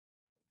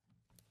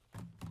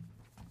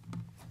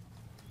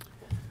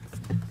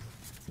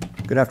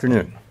Good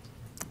afternoon.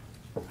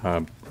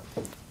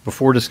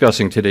 Before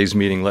discussing today's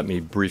meeting, let me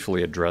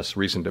briefly address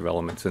recent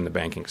developments in the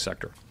banking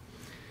sector.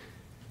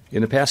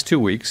 In the past 2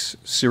 weeks,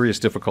 serious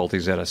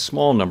difficulties at a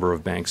small number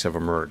of banks have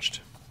emerged.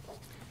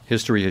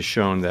 History has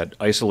shown that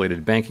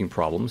isolated banking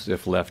problems,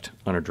 if left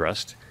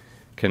unaddressed,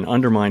 can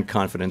undermine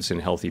confidence in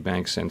healthy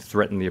banks and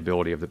threaten the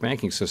ability of the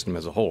banking system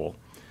as a whole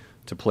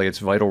to play its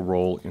vital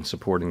role in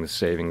supporting the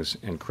savings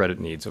and credit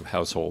needs of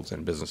households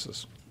and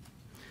businesses.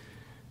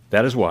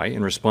 That is why,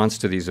 in response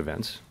to these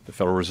events, the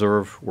Federal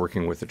Reserve,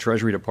 working with the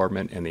Treasury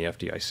Department and the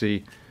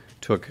FDIC,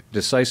 took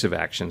decisive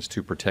actions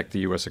to protect the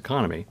U.S.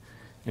 economy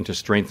and to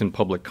strengthen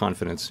public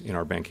confidence in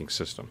our banking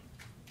system.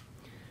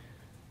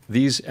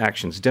 These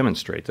actions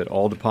demonstrate that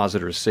all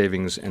depositors'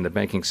 savings and the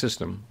banking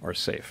system are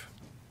safe.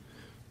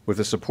 With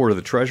the support of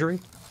the Treasury,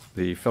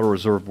 the Federal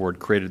Reserve Board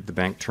created the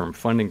Bank Term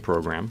Funding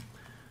Program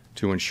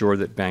to ensure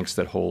that banks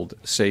that hold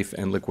safe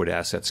and liquid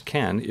assets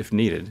can, if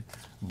needed,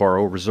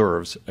 borrow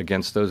reserves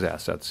against those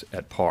assets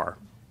at par.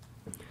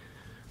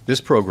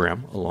 This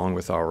program, along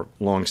with our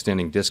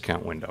long-standing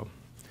discount window,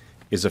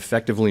 is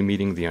effectively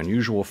meeting the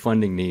unusual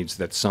funding needs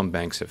that some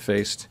banks have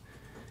faced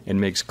and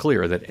makes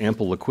clear that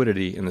ample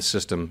liquidity in the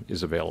system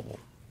is available.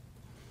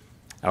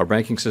 Our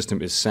banking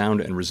system is sound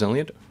and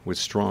resilient with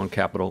strong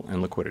capital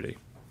and liquidity.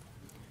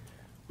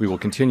 We will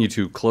continue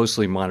to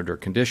closely monitor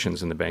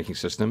conditions in the banking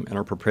system and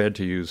are prepared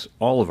to use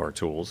all of our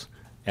tools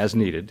as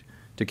needed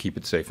to keep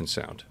it safe and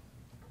sound.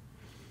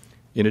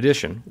 In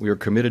addition, we are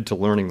committed to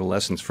learning the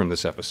lessons from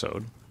this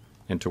episode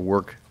and to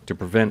work to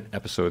prevent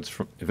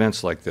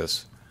events like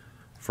this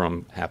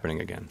from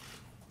happening again.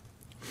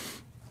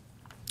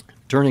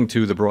 Turning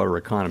to the broader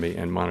economy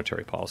and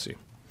monetary policy,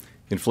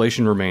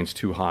 inflation remains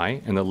too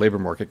high and the labor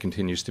market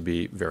continues to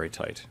be very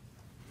tight.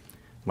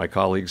 My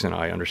colleagues and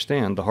I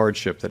understand the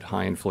hardship that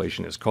high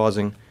inflation is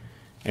causing,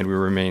 and we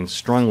remain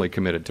strongly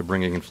committed to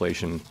bringing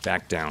inflation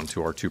back down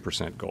to our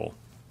 2% goal.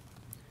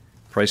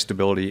 Price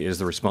stability is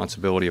the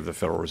responsibility of the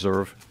Federal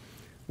Reserve.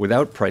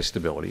 Without price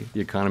stability, the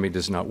economy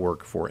does not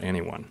work for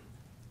anyone.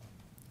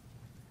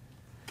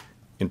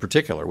 In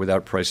particular,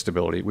 without price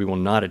stability, we will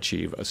not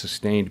achieve a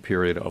sustained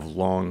period of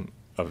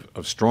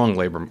strong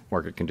labor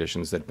market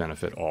conditions that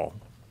benefit all.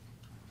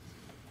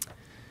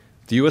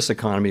 The U.S.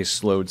 economy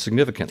slowed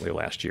significantly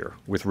last year,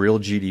 with real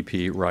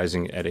GDP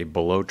rising at a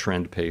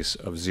below-trend pace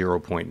of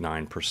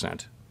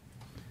 0.9%.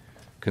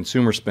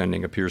 Consumer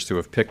spending appears to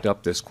have picked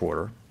up this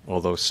quarter,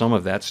 although some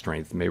of that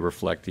strength may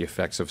reflect the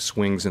effects of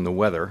swings in the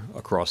weather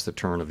across the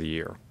turn of the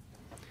year.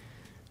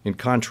 In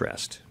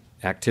contrast,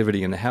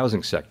 activity in the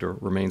housing sector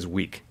remains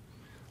weak,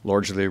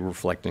 largely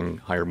reflecting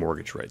higher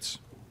mortgage rates.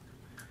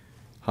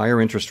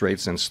 Higher interest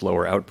rates and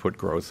slower output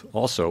growth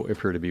also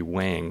appear to be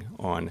weighing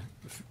on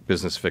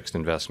business fixed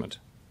investment.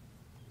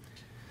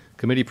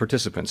 Committee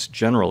participants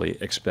generally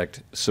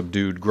expect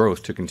subdued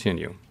growth to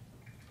continue.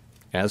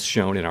 As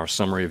shown in our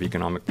summary of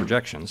economic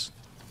projections,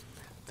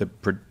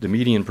 the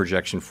median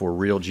projection for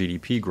real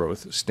GDP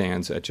growth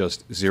stands at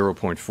just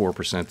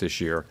 0.4%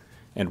 this year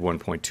and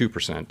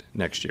 1.2%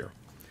 next year,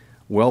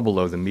 well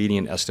below the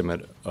median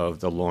estimate of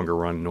the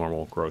longer-run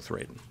normal growth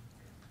rate.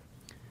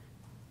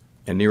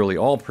 And nearly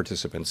all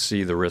participants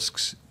see the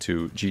risks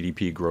to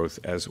GDP growth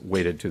as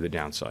weighted to the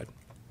downside.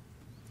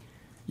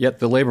 Yet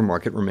the labor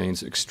market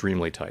remains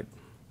extremely tight.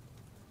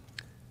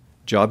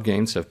 Job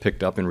gains have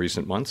picked up in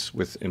recent months,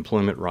 with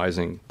employment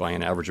rising by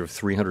an average of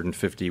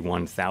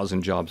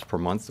 351,000 jobs per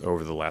month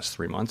over the last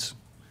 3 months.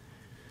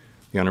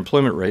 The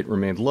unemployment rate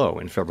remained low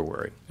in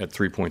February at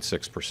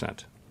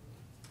 3.6%.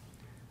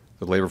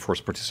 The labor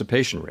force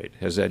participation rate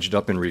has edged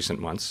up in recent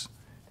months,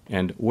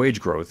 and wage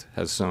growth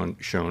has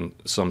shown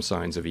some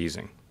signs of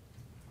easing.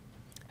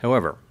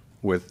 However,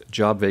 with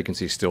job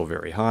vacancies still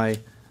very high,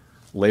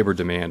 labor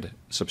demand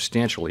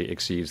substantially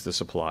exceeds the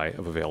supply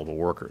of available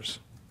workers.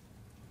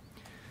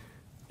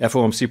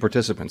 FOMC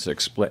participants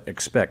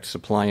expect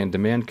supply and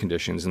demand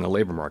conditions in the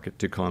labor market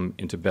to come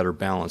into better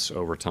balance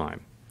over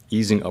time,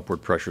 easing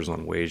upward pressures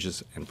on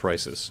wages and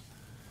prices.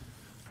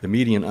 The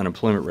median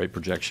unemployment rate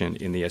projection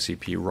in the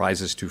SEP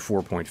rises to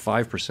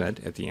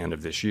 4.5% at the end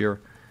of this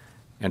year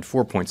and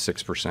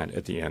 4.6%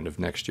 at the end of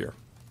next year.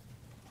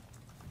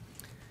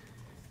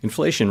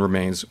 Inflation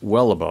remains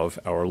well above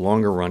our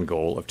longer-run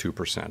goal of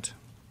 2%.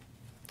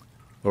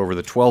 Over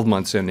the 12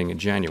 months ending in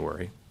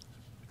January,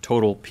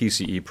 total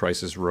PCE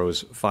prices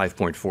rose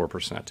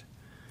 5.4%,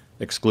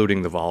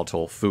 excluding the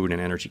volatile food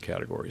and energy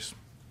categories.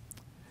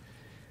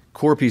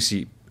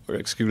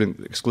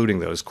 Excluding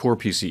those, core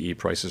PCE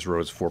prices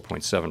rose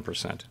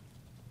 4.7%.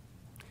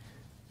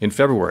 In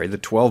February, the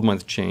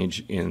 12-month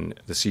change in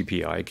the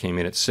CPI came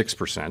in at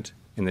 6%,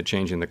 and the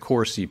change in the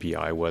core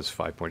CPI was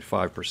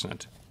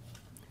 5.5%.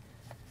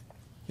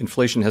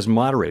 Inflation has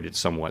moderated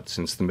somewhat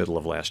since the middle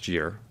of last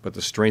year, but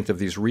the strength of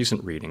these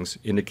recent readings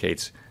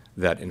indicates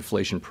that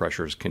inflation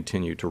pressures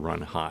continue to run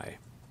high.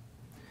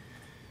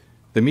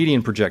 The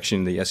median projection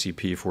in the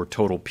SEP for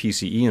total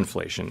PCE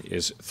inflation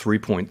is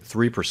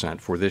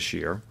 3.3% for this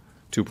year,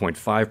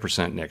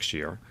 2.5% next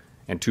year,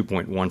 and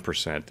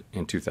 2.1%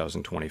 in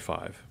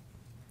 2025.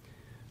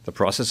 The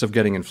process of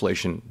getting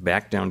inflation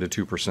back down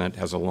to 2%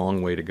 has a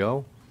long way to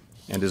go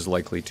and is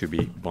likely to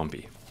be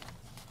bumpy.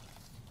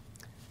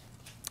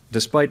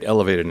 Despite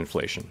elevated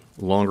inflation,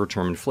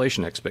 longer-term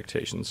inflation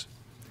expectations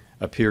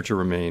appear to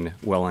remain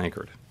well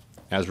anchored,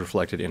 as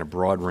reflected in a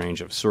broad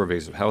range of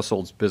surveys of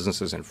households,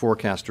 businesses, and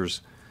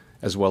forecasters,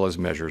 as well as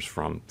measures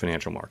from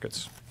financial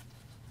markets.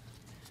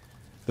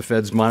 The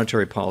Fed's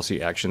monetary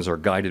policy actions are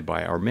guided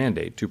by our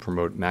mandate to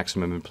promote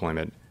maximum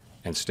employment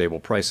and stable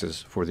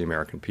prices for the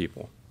American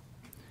people.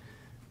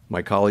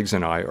 My colleagues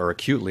and I are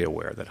acutely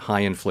aware that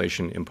high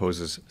inflation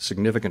imposes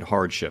significant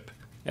hardship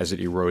as it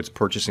erodes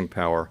purchasing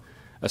power,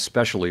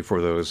 especially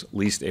for those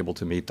least able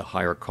to meet the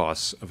higher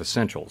costs of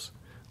essentials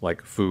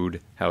like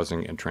food,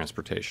 housing, and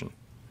transportation.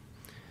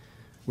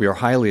 We are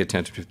highly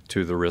attentive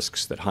to the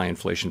risks that high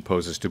inflation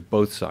poses to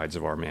both sides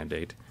of our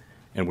mandate,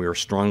 and we are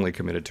strongly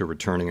committed to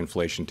returning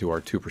inflation to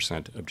our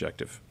 2%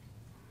 objective.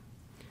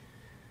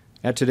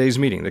 At today's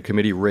meeting, the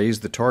committee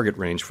raised the target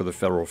range for the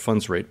federal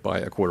funds rate by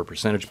a quarter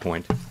percentage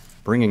point,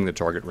 bringing the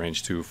target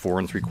range to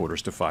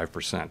 4.75% to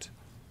 5%.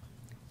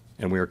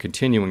 And we are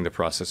continuing the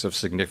process of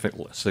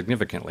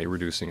significantly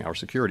reducing our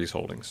securities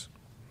holdings.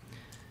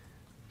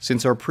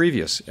 Since our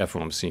previous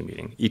FOMC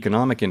meeting,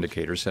 economic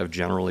indicators have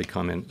generally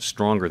come in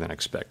stronger than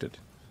expected,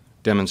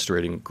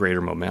 demonstrating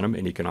greater momentum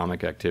in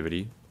economic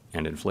activity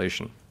and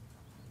inflation.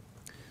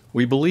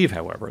 We believe,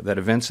 however, that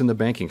events in the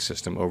banking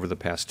system over the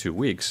past 2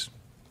 weeks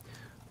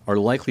are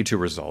likely to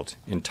result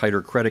in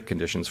tighter credit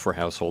conditions for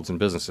households and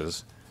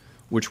businesses,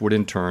 which would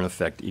in turn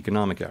affect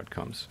economic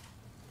outcomes.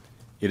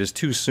 It is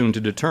too soon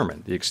to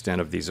determine the extent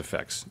of these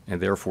effects,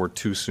 and therefore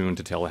too soon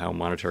to tell how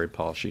monetary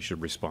policy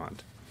should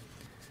respond.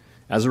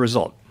 As a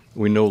result,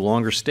 we no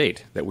longer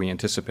state that we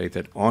anticipate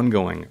that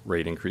ongoing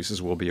rate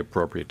increases will be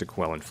appropriate to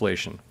quell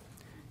inflation.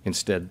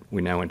 Instead,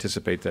 we now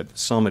anticipate that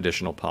some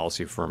additional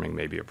policy firming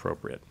may be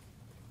appropriate.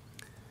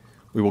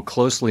 We will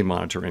closely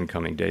monitor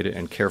incoming data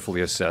and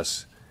carefully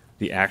assess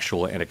the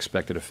actual and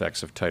expected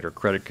effects of tighter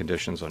credit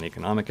conditions on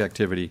economic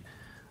activity,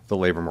 the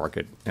labor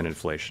market, and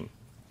inflation.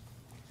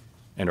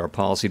 And our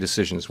policy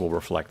decisions will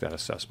reflect that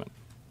assessment.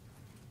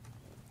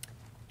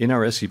 In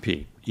our SEP,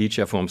 each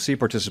FOMC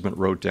participant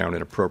wrote down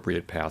an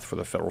appropriate path for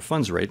the federal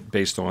funds rate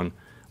based on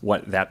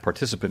what that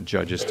participant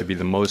judges to be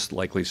the most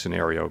likely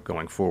scenario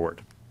going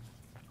forward.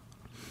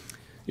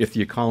 If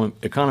the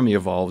economy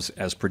evolves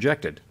as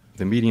projected,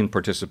 the median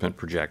participant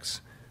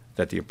projects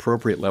that the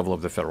appropriate level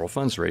of the federal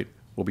funds rate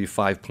will be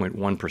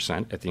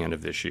 5.1% at the end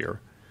of this year,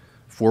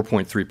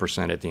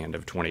 4.3% at the end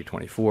of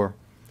 2024,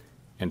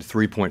 and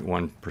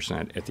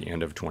 3.1% at the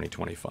end of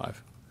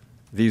 2025.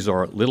 These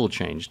are little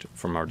changed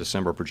from our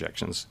December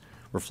projections,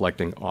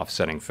 reflecting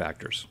offsetting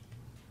factors.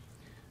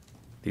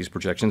 These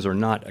projections are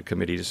not a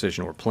committee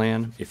decision or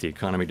plan. If the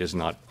economy does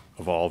not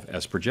evolve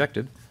as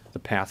projected, the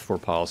path for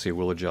policy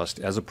will adjust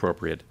as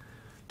appropriate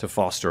to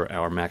foster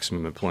our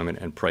maximum employment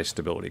and price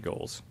stability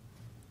goals.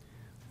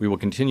 We will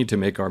continue to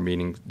make our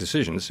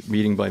decisions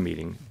meeting by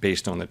meeting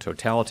based on the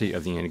totality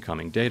of the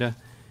incoming data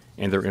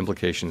and their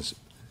implications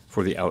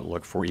for the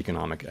outlook for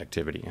economic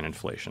activity and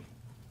inflation.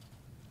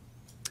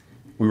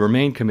 We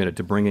remain committed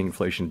to bringing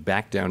inflation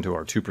back down to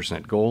our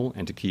 2% goal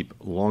and to keep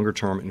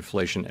longer-term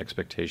inflation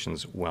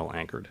expectations well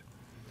anchored.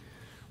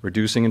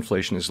 Reducing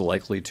inflation is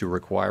likely to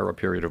require a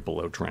period of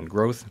below-trend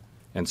growth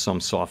and some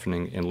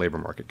softening in labor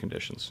market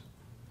conditions.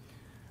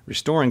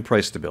 Restoring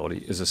price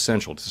stability is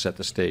essential to set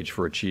the stage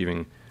for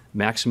achieving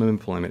maximum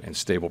employment and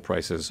stable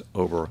prices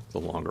over the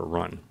longer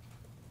run.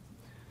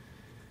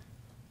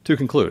 To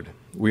conclude,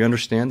 we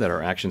understand that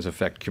our actions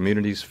affect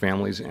communities,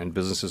 families, and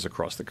businesses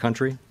across the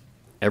country.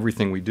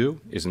 Everything we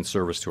do is in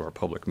service to our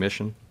public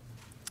mission.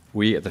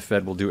 We at the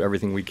Fed will do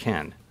everything we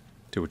can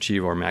to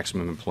achieve our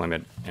maximum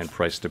employment and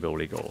price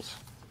stability goals.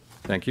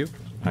 Thank you.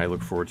 I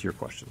look forward to your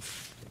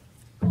questions.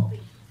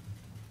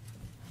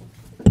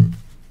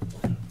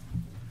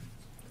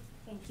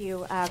 Thank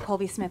you.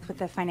 Colby Smith with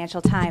the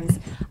Financial Times.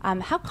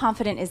 How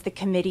confident is the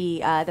committee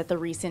that the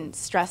recent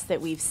stress that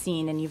we've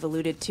seen and you've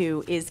alluded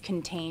to is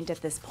contained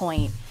at this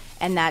point,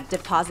 and that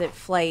deposit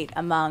flight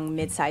among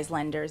mid-sized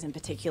lenders in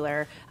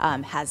particular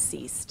has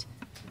ceased?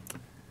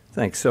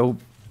 Thanks. So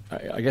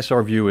I guess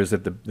our view is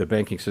that the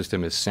banking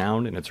system is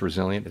sound and it's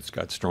resilient. It's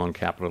got strong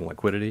capital and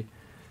liquidity.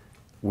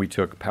 We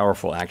took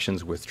powerful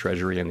actions with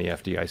Treasury and the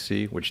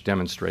FDIC, which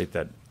demonstrate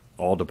that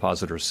all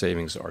depositors'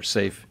 savings are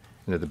safe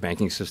and that the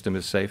banking system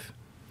is safe.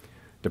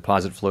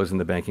 Deposit flows in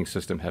the banking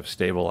system have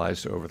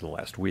stabilized over the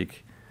last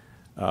week.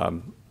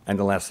 And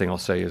the last thing I'll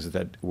say is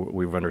that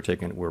we're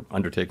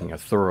undertaking a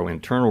thorough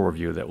internal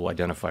review that will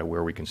identify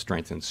where we can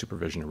strengthen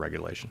supervision and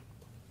regulation.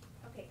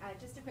 Okay,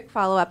 just a quick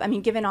follow-up. I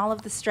mean, given all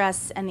of the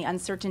stress and the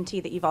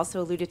uncertainty that you've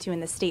also alluded to in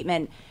the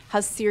statement,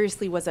 how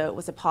seriously was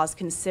a pause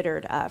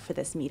considered for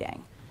this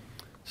meeting?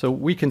 So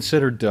we did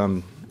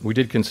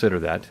consider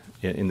that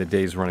in the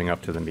days running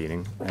up to the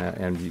meeting,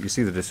 and you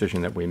see the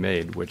decision that we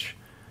made, which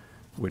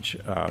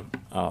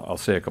I'll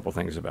say a couple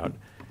things about.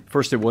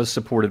 First, it was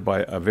supported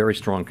by a very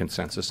strong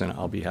consensus, and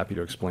I'll be happy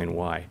to explain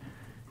why.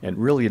 And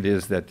really it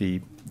is that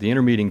the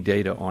intermeeting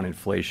data on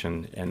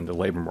inflation and the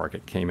labor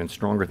market came in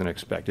stronger than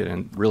expected.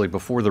 And really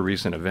before the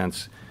recent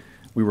events,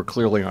 we were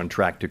clearly on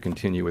track to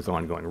continue with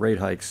ongoing rate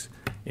hikes.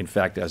 In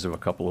fact, as of a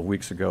couple of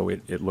weeks ago,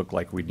 it looked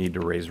like we'd need to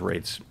raise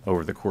rates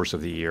over the course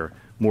of the year,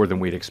 more than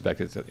we'd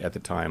expected at the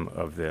time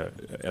of the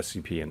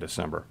SCP in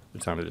December, the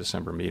time of the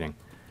December meeting.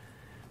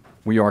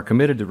 We are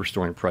committed to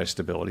restoring price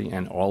stability,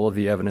 and all of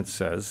the evidence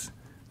says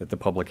that the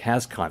public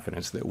has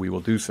confidence that we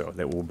will do so,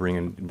 that we'll bring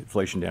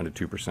inflation down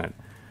to 2%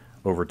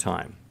 over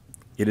time.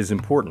 It is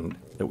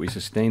important that we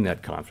sustain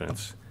that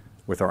confidence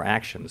with our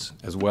actions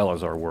as well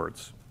as our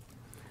words.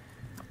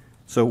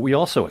 So we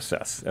also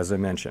assess, as I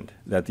mentioned,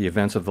 that the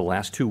events of the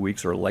last 2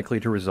 weeks are likely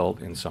to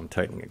result in some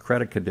tightening of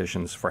credit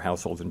conditions for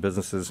households and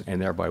businesses, and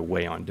thereby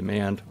weigh on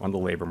demand, on the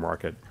labor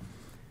market,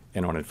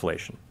 and on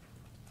inflation.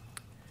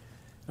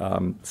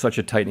 Such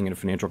a tightening in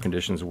financial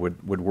conditions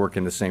would work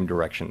in the same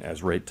direction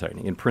as rate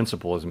tightening. In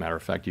principle, as a matter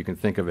of fact, you can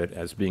think of it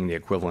as being the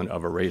equivalent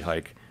of a rate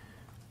hike,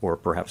 or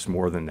perhaps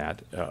more than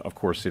that. Of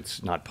course,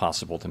 it's not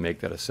possible to make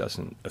that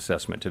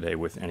assessment today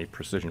with any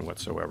precision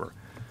whatsoever.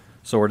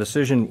 So our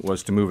decision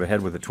was to move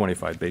ahead with a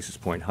 25 basis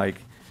point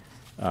hike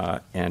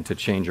and to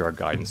change our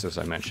guidance, as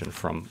I mentioned,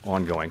 from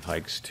ongoing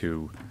hikes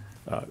to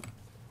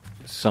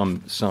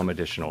some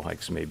additional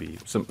hikes maybe,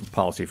 some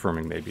policy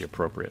firming may be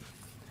appropriate.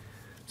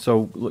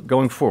 So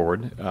going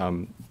forward,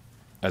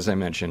 as I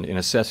mentioned, in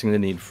assessing the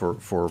need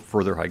for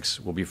further hikes,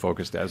 we'll be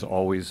focused, as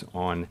always,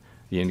 on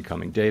the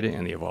incoming data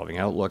and the evolving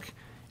outlook,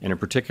 and in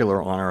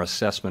particular on our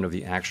assessment of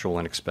the actual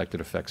and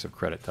expected effects of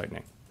credit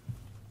tightening.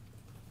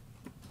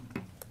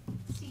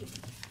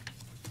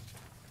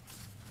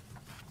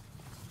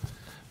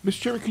 Mr.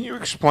 Chairman, can you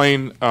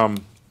explain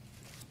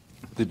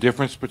the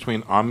difference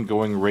between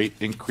ongoing rate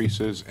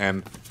increases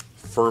and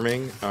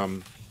firming?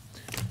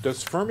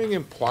 Does firming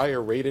imply a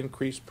rate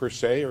increase per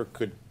se, or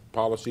could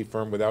policy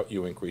firm without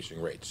you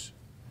increasing rates?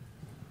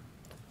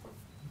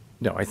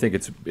 No, I think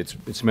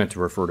it's meant to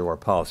refer to our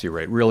policy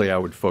rate. Really, I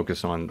would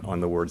focus on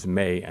the words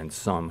may and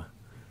some,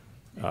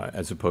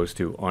 as opposed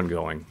to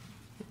ongoing.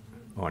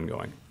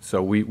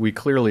 So we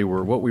clearly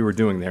were, what we were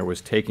doing there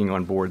was taking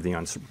on board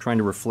trying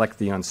to reflect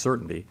the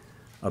uncertainty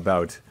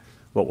about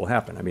what will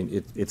happen. I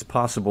mean, it's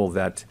possible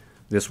that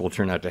this will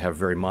turn out to have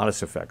very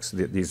modest effects.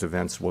 These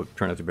events will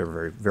turn out to be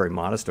very, very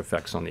modest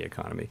effects on the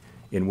economy,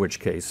 in which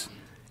case,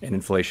 and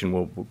inflation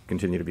will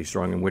continue to be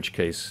strong, in which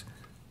case,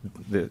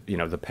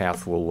 the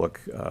path will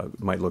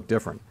might look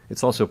different.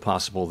 It's also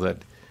possible that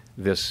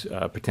this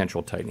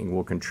potential tightening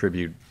will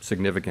contribute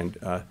significant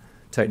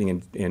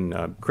tightening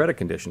in credit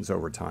conditions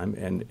over time,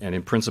 and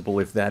in principle,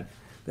 if that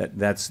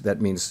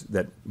means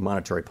that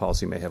monetary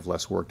policy may have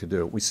less work to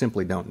do. We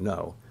simply don't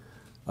know.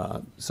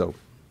 So,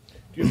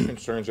 do you have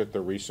concerns that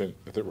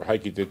the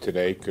hike you did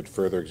today could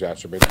further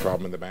exacerbate the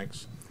problem in the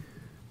banks?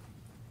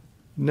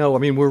 No, I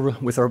mean,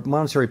 with our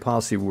monetary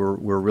policy, we're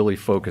really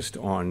focused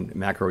on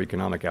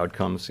macroeconomic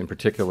outcomes. In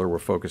particular, we're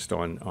focused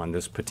on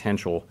this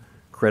potential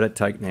credit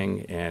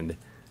tightening and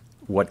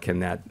what can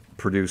that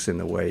produce in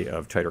the way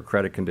of tighter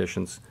credit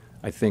conditions.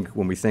 I think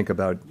when we think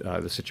about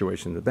the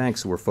situation in the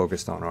banks, we're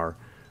focused on our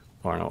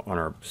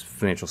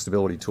financial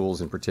stability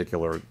tools, in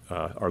particular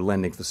our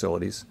lending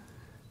facilities,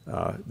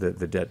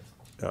 the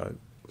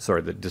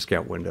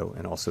discount window,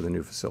 and also the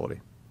new facility.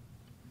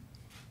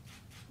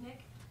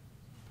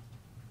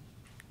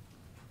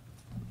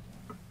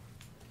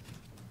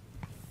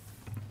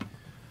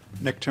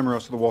 Nick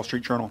Timmeros of the Wall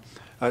Street Journal.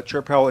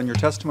 Chair Powell, in your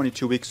testimony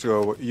 2 weeks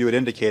ago, you had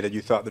indicated you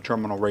thought the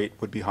terminal rate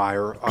would be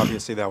higher.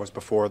 Obviously, that was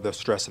before the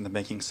stress in the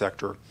banking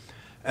sector.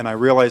 And I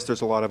realize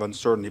there's a lot of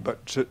uncertainty,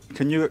 but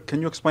can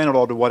you explain at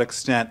all to what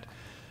extent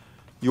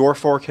your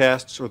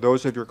forecasts or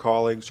those of your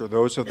colleagues or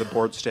those of the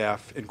board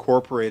staff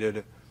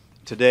incorporated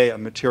today a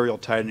material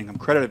tightening of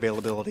credit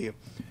availability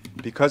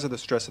because of the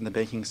stress in the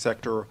banking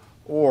sector,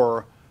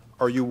 or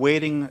are you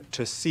waiting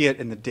to see it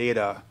in the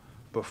data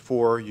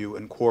before you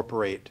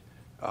incorporate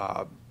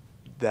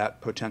that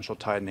potential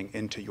tightening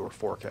into your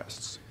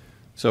forecasts?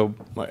 So,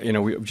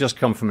 we've just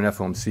come from an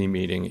FOMC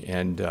meeting,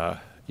 and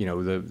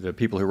the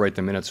people who write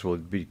the minutes will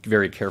be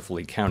very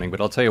carefully counting.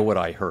 But I'll tell you what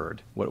I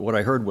heard. What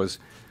I heard was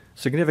a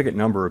significant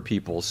number of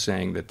people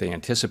saying that they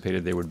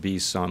anticipated there would be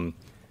some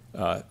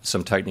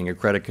tightening of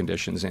credit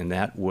conditions, and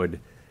that would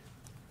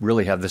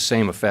really have the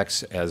same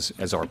effects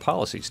as our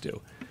policies do,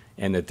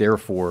 and that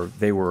therefore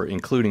they were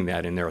including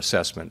that in their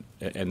assessment,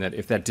 and that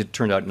if that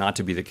turned out not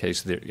to be the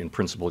case, that in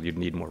principle you'd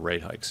need more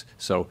rate hikes.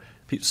 So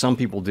some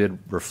people did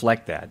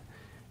reflect that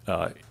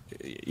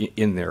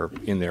in their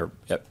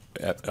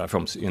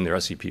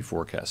SCP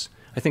forecasts.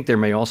 I think there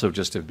may also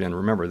just have been,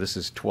 remember, this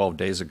is 12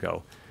 days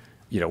ago.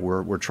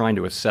 We're trying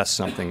to assess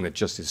something that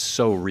just is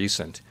so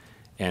recent,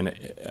 and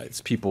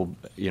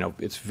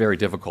it's very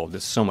difficult.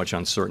 There's so much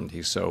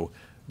uncertainty. So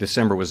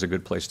December was a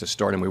good place to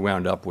start, and we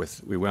wound up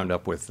with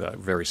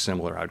very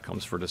similar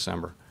outcomes for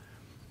December.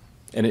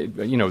 And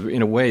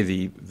in a way,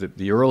 the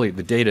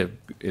data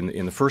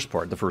in the first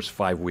part, the first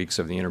 5 weeks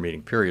of the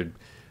intermeeting period,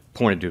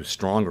 pointed to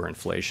stronger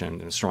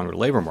inflation and stronger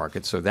labor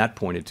market. So that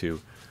pointed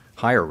to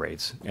higher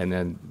rates, and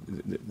then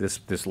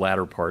this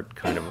latter part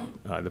kind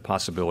of the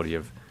possibility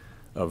of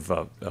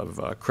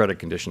credit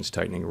conditions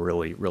tightening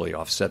really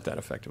offset that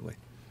effectively.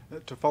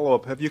 To follow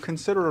up, have you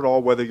considered at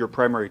all whether your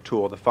primary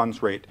tool, the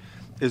funds rate,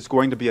 is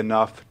going to be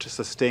enough to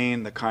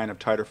sustain the kind of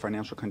tighter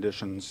financial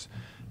conditions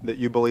that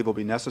you believe will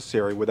be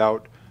necessary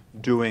without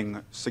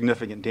doing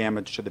significant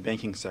damage to the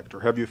banking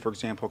sector? Have you, for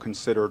example,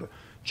 considered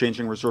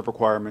changing reserve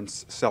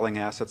requirements, selling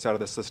assets out of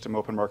the system,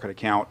 open market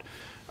account,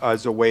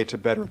 as a way to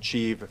better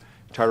achieve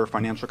tighter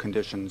financial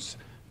conditions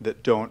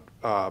that don't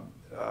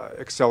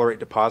accelerate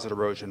deposit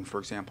erosion, for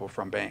example,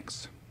 from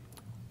banks?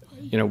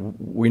 You know,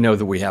 we know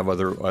that we have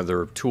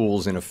other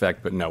tools in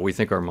effect, but no, we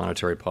think our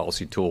monetary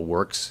policy tool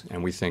works,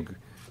 and we think,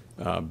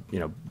 you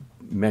know,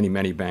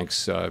 many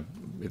banks,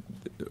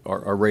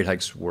 our rate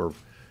hikes were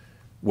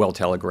well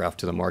telegraphed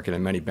to the market,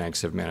 and many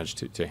banks have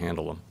managed to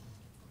handle them.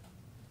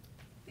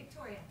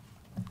 Victoria.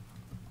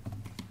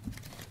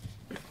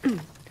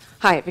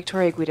 Hi,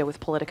 Victoria Guida with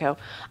Politico.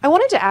 I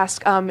wanted to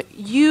ask,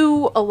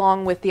 you,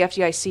 along with the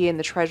FDIC and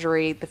the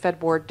Treasury, the Fed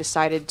Board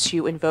decided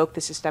to invoke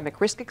the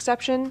systemic risk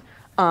exception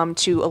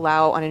to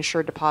allow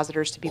uninsured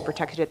depositors to be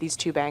protected at these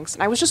two banks.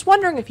 And I was just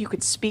wondering if you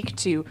could speak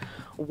to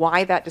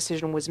why that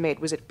decision was made.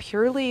 Was it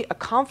purely a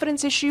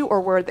confidence issue,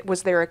 or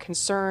was there a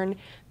concern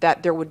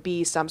that there would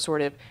be some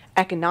sort of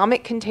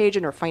economic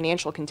contagion or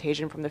financial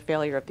contagion from the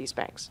failure of these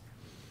banks?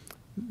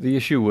 The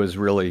issue was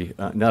really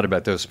not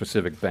about those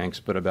specific banks,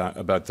 but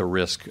about the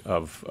risk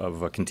of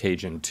a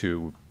contagion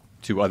to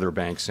other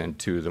banks and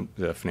to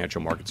the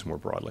financial markets more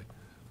broadly.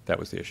 That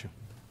was the issue.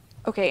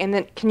 Okay, and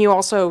then can you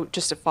also,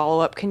 just to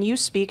follow up, can you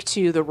speak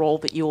to the role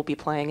that you will be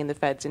playing in the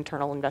Fed's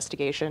internal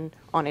investigation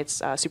on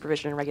its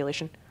supervision and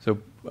regulation? So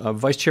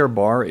Vice Chair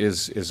Barr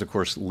is of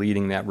course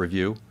leading that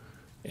review,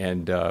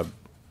 and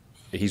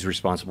he's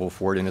responsible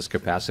for it in his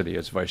capacity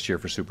as Vice Chair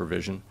for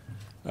Supervision.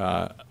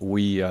 I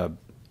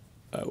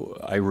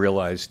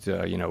realized,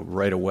 you know,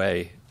 right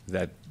away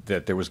that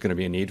there was going to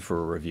be a need for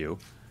a review.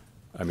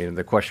 I mean,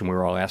 the question we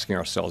were all asking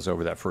ourselves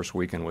over that first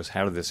weekend was,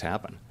 how did this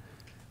happen?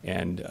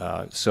 And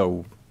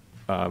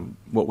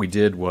what we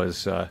did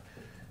was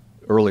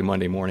early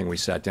Monday morning we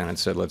sat down and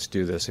said, let's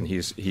do this, and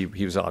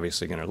he was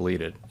obviously going to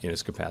lead it in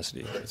his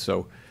capacity.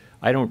 So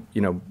I don't,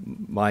 you know,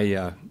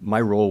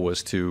 my role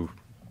was to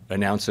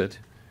announce it,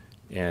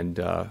 and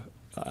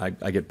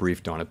I get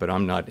briefed on it, but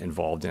I'm not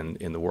involved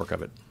in the work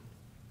of it.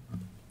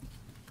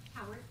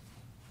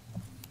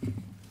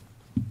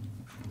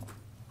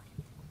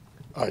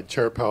 Hi,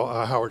 Chair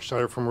Powell. Howard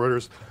Schneider from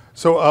Reuters.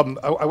 So I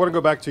want to go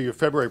back to your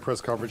February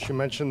press conference. You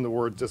mentioned the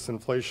word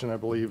disinflation, I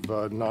believe,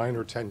 9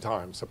 or 10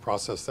 times, a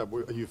process that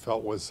you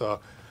felt was,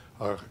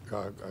 I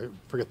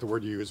forget the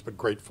word you used, but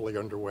gratefully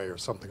underway or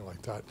something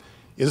like that.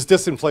 Is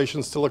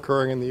disinflation still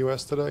occurring in the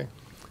U.S. today?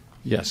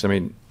 Yes. I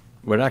mean,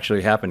 what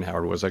actually happened,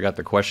 Howard, was I got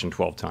the question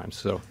 12 times.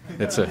 So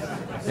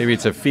maybe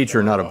it's a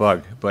feature, not a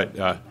bug. But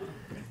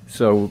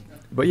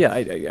But yeah,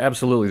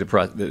 absolutely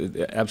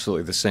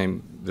absolutely the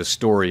same. The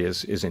story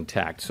is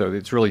intact. So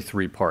it's really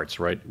three parts,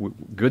 right?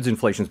 Goods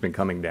inflation's been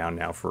coming down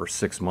now for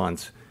 6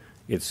 months.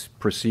 It's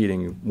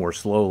proceeding more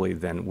slowly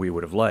than we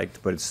would have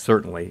liked, but it's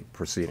certainly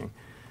proceeding.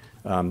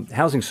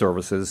 Housing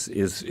services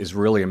is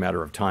really a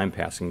matter of time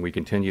passing. We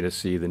continue to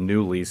see the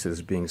new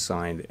leases being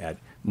signed at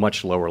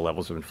much lower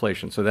levels of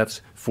inflation. So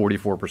that's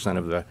 44%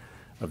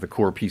 of the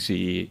core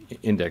PCE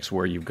index,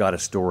 where you've got a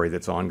story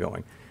that's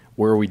ongoing.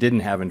 Where we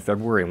didn't have in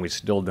February, and we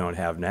still don't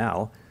have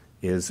now,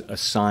 is a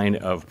sign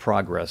of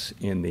progress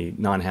in the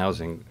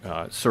non-housing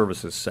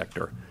services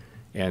sector,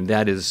 and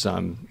that is,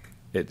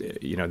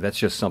 that's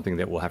just something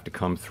that will have to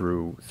come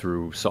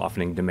through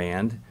softening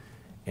demand,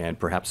 and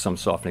perhaps some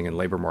softening in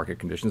labor market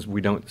conditions.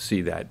 We don't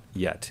see that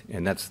yet,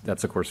 and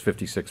that's of course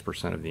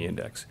 56% of the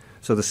index.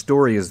 So the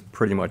story is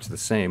pretty much the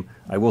same.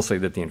 I will say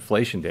that the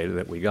inflation data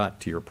that we got,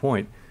 to your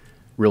point,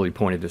 really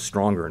pointed to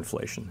stronger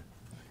inflation.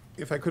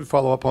 If I could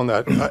follow up on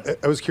that,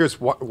 I was curious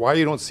why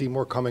you don't see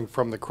more coming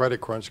from the credit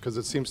crunch, because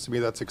it seems to me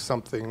that's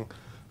something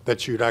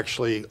that you'd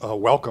actually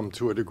welcome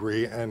to a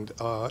degree and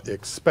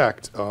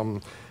expect.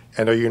 And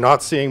are you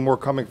not seeing more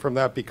coming from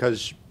that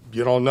because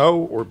you don't know,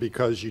 or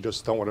because you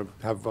just don't want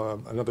to have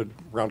another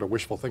round of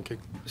wishful thinking?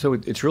 So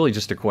it's really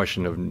just a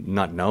question of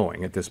not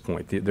knowing at this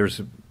point.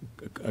 There's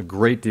a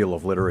great deal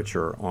of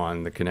literature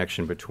on the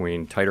connection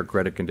between tighter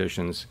credit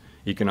conditions,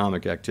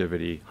 economic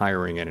activity,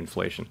 hiring, and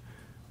inflation.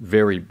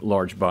 Very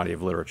large body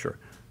of literature.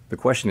 The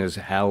question is,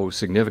 how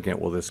significant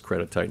will this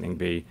credit tightening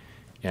be,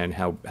 and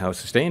how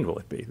sustained will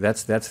it be?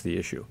 That's the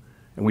issue,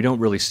 and we don't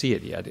really see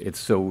it yet. It's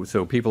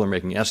so people are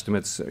making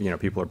estimates.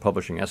 People are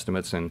publishing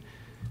estimates, and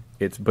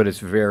it's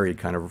very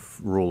kind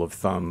of rule of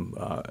thumb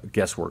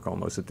guesswork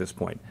almost at this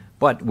point.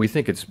 But we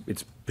think it's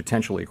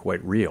potentially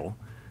quite real,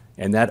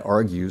 and that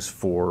argues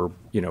for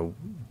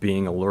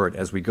being alert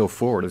as we go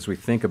forward, as we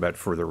think about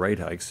further rate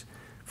hikes.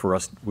 For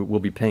us,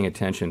 we'll be paying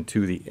attention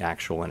to the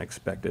actual and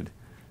expected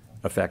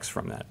effects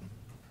from that.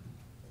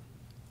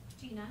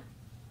 Gina.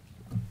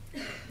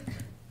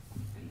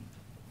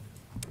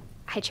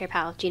 Hi, Chair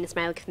Powell. Gina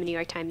Smilik from the New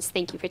York Times.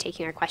 Thank you for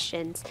taking our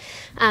questions.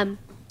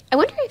 I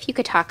wonder if you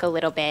could talk a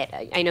little bit,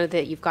 I know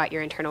that you've got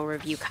your internal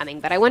review coming,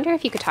 but I wonder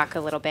if you could talk a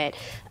little bit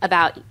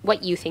about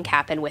what you think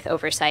happened with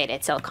oversight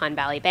at Silicon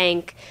Valley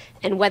Bank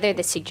and whether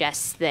this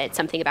suggests that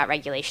something about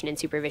regulation and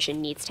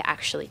supervision needs to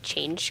actually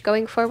change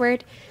going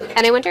forward.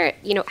 And I wonder,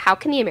 how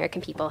can the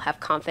American people have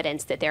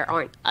confidence that there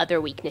aren't other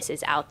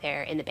weaknesses out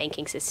there in the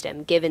banking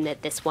system, given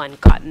that this one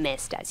got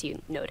missed, as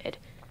you noted?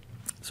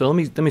 So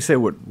let me say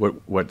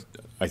what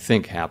I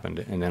think happened,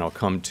 and then I'll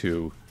come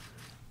to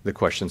the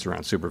questions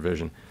around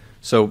supervision.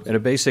 So at a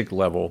basic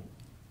level,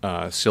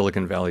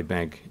 Silicon Valley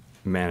Bank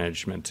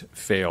management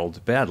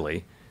failed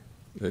badly.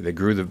 They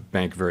grew the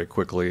bank very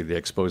quickly. They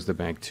exposed the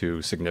bank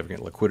to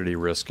significant liquidity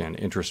risk and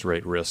interest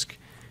rate risk,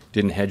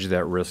 didn't hedge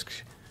that risk.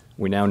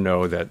 We now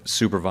know that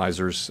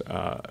supervisors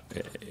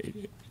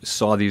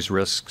saw these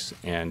risks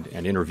and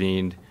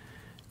intervened.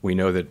 We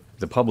know that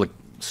the public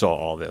saw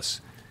all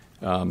this.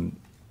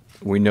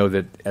 We know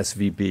that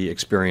SVB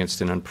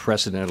experienced an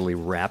unprecedentedly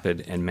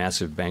rapid and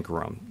massive bank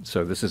run.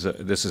 So this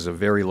is a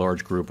very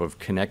large group of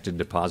connected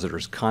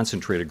depositors,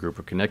 concentrated group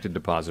of connected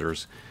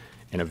depositors,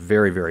 and a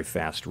very, very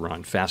fast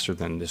run, faster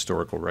than the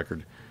historical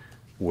record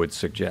would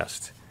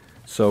suggest.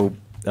 So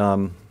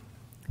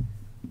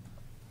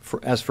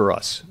as for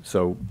us,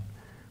 so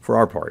for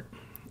our part,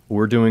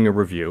 we're doing a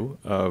review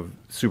of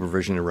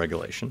supervision and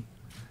regulation.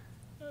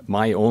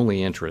 My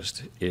only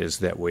interest is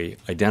that we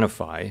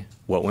identify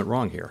what went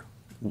wrong here.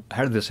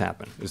 How did this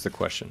happen is the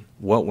question.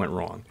 What went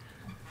wrong?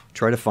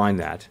 Try to find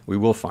that. We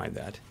will find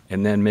that.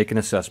 And then make an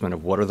assessment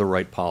of what are the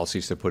right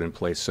policies to put in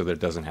place so that it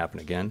doesn't happen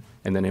again,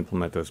 and then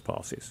implement those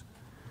policies.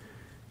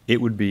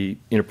 It would be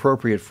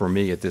inappropriate for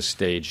me at this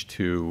stage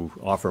to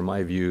offer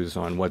my views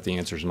on what the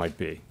answers might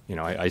be.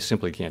 I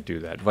simply can't do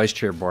that. Vice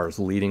Chair Barr is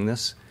leading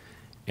this,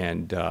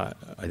 and I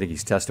think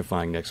he's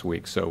testifying next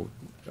week. So,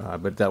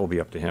 but that will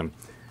be up to him.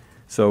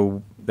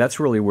 So that's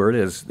really where it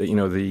is.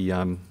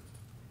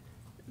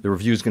 The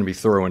review is going to be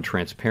thorough and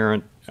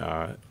transparent.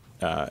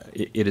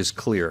 It is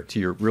clear, to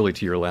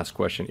your last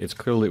question, it's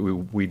clear that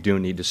we do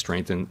need to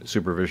strengthen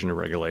supervision and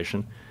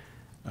regulation.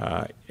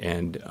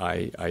 And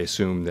I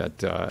assume that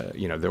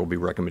there will be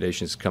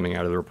recommendations coming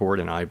out of the report,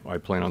 and I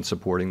plan on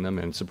supporting them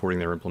and supporting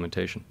their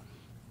implementation.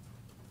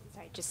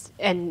 Sorry,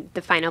 and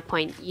the final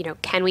point,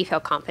 can we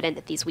feel confident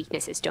that these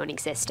weaknesses don't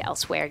exist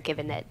elsewhere,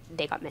 given that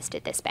they got missed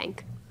at this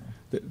bank?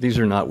 These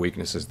are not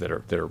weaknesses that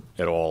are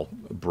at all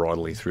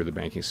broadly through the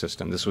banking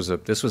system. This was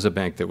a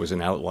bank that was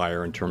an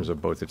outlier in terms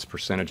of both its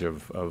percentage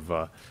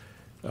of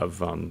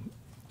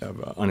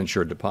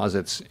uninsured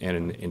deposits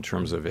and in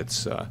terms of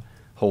its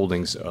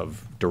holdings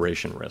of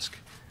duration risk.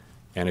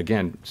 And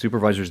again,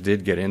 supervisors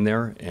did get in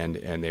there, and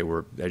they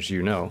were, as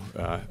you know,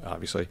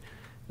 obviously,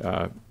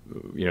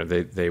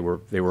 they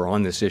were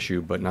on this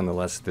issue, but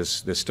nonetheless,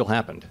 this still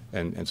happened.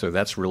 And so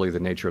that's really the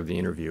nature of the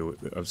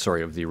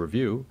of the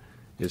review,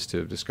 is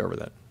to discover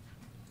that.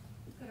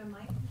 Go to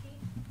Mike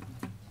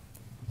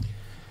McKee.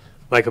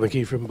 Michael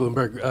McKee from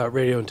Bloomberg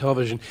Radio and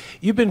Television.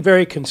 You've been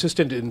very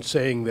consistent in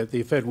saying that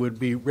the Fed would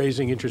be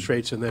raising interest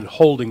rates and then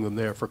holding them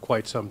there for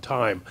quite some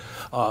time.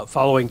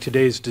 Following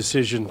today's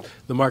decision,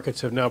 the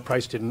markets have now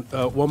priced in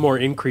one more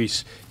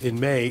increase in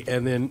May,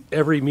 and then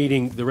every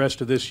meeting the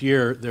rest of this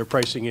year, they're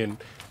pricing in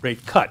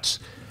rate cuts.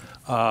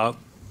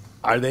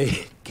 Are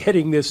they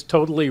getting this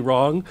totally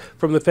wrong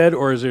from the Fed,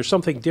 or is there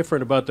something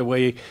different about the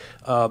way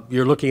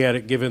you're looking at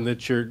it, given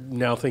that you're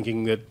now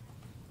thinking that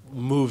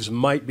moves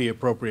might be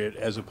appropriate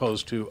as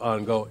opposed to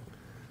ongoing?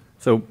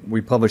 So we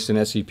published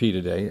an SEP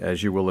today,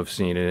 as you will have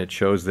seen, and it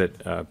shows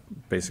that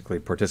basically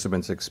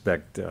participants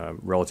expect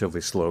relatively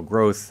slow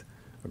growth,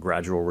 a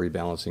gradual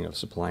rebalancing of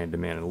supply and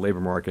demand in the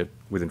labor market,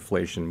 with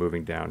inflation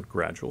moving down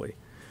gradually.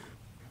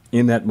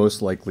 In that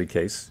most likely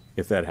case,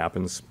 if that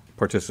happens,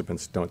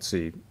 participants don't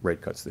see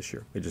rate cuts this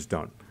year. They just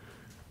don't.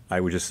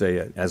 I would just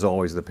say, as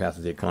always, the path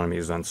of the economy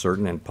is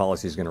uncertain, and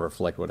policy is going to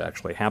reflect what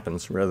actually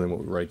happens rather than what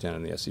we write down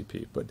in the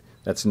SEP. But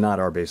that's not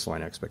our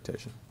baseline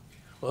expectation.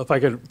 Well, if I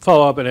could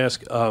follow up and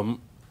ask,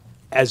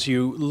 as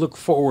you look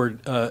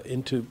forward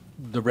into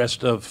the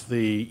rest of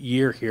the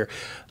year here,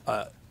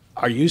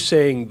 are you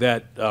saying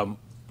that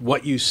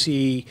what you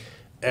see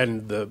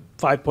and the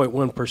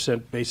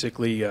 5.1%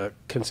 basically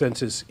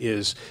consensus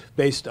is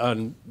based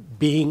on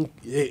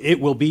it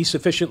will be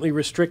sufficiently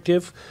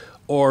restrictive,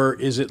 or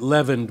is it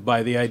leavened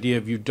by the idea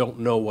of you don't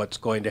know what's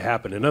going to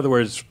happen? In other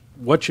words,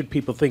 what should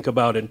people think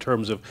about in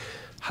terms of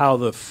how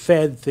the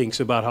Fed thinks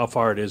about how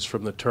far it is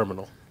from the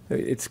terminal?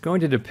 It's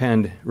going to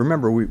depend.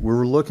 Remember,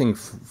 we're looking,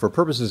 for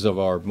purposes of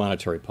our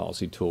monetary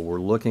policy tool, we're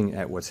looking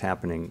at what's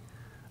happening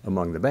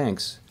among the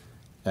banks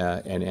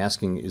and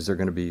asking, is there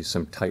going to be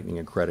some tightening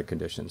in credit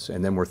conditions?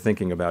 And then we're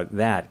thinking about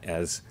that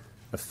as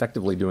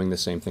effectively doing the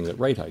same thing that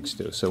rate hikes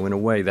do. So in a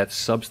way, that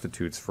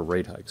substitutes for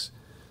rate hikes.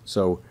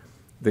 So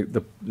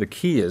the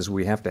key is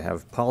we have to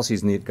have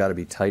policies got to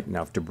be tight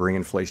enough to bring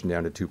inflation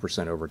down to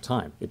 2% over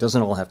time. It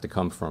doesn't all have to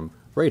come from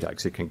rate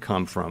hikes. It can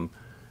come from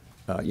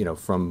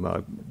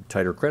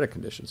tighter credit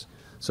conditions.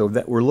 So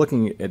that we're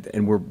looking at,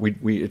 and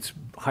it's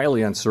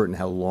highly uncertain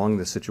how long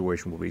the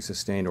situation will be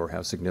sustained or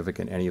how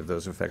significant any of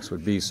those effects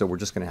would be. So we're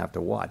just going to have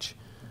to watch.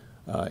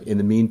 In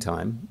the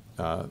meantime,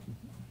 and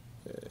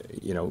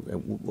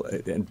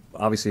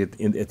obviously at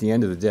the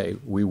end of the day,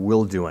 we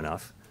will do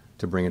enough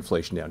to bring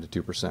inflation down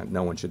to 2%.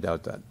 No one should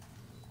doubt that.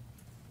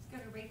 Let's go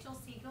to Rachel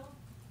Siegel.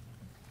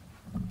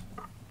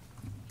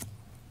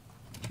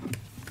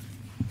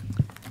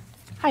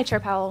 Hi, Chair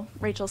Powell.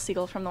 Rachel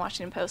Siegel from the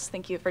Washington Post.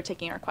 Thank you for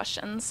taking our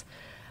questions.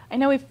 I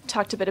know we've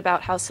talked a bit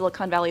about how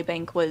Silicon Valley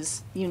Bank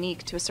was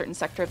unique to a certain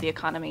sector of the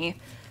economy,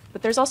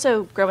 but there's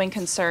also growing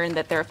concern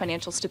that there are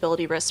financial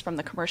stability risks from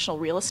the commercial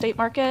real estate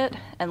market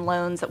and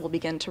loans that will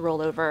begin to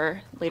roll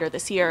over later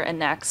this year and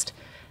next,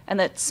 and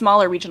that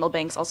smaller regional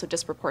banks also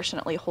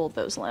disproportionately hold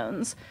those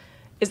loans.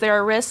 Is there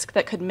a risk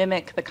that could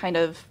mimic the kind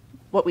of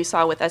what we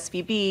saw with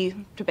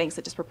SVB to banks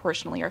that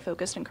disproportionately are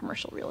focused in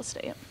commercial real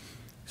estate?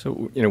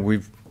 So,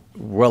 we've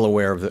well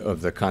aware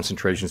of the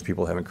concentrations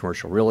people have in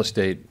commercial real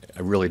estate.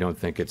 I really don't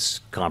think it's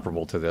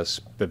comparable to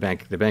this. The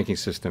banking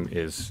system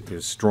is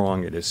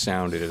strong, it is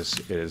sound, it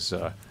is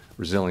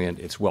resilient,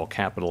 it's well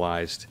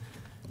capitalized,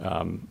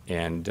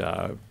 and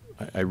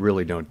I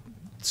really don't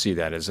see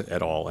that as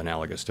at all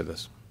analogous to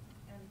this.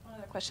 And one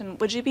other question,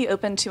 would you be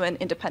open to an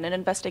independent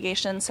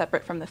investigation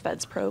separate from the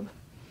Fed's probe?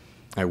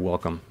 I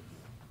welcome.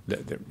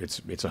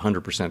 It's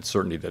 100%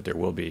 certainty that there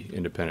will be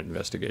independent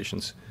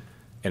investigations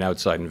and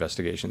outside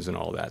investigations and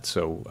all that.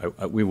 So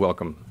we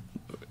welcome,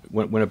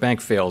 when a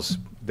bank fails,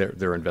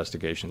 there are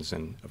investigations,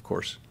 and of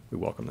course, we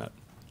welcome that.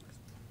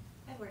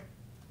 Edward.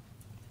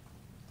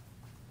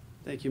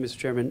 Thank you, Mr.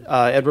 Chairman.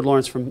 Edward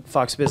Lawrence from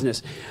Fox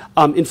Business.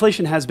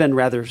 Inflation has been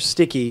rather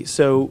sticky,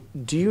 so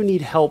do you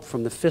need help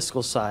from the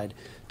fiscal side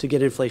to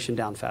get inflation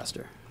down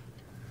faster?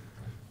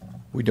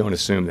 We don't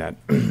assume that.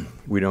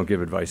 We don't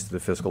give advice to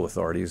the fiscal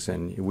authorities,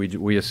 and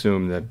we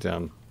assume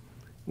that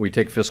we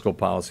take fiscal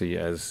policy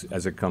as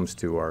it comes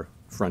to our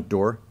front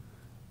door,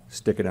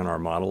 stick it in our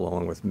model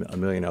along with a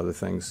million other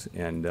things,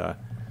 and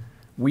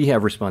we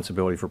have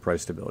responsibility for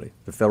price stability.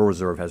 The Federal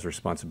Reserve has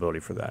responsibility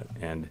for that,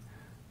 and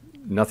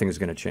nothing is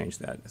going to change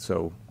that.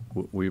 So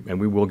we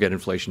will get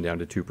inflation down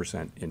to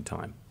 2% in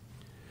time.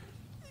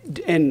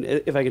 And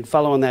if I can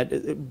follow on that,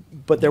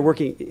 but they're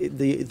working,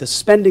 the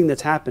spending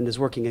that's happened is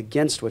working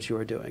against what you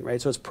are doing,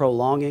 right? So it's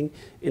prolonging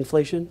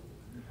inflation?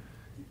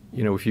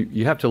 If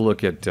you have to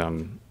look at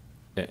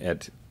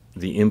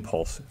the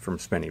impulse from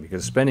spending,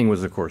 because spending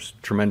was, of course,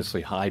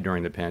 tremendously high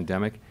during the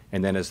pandemic,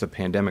 and then as the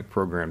pandemic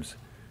programs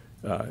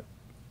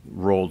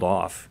rolled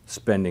off,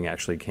 spending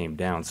actually came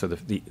down. So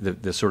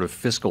the sort of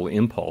fiscal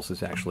impulse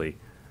is actually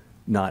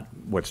not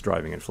what's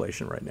driving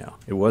inflation right now.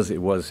 It was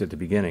at the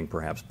beginning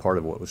perhaps part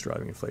of what was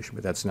driving inflation,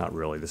 but that's not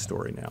really the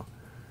story now.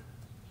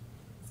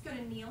 Let's go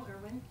to Neil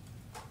Irwin.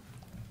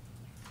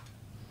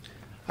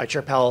 Hi,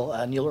 Chair Powell.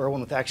 Neil Irwin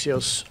with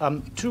Axios.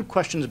 Two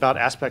questions about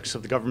aspects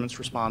of the government's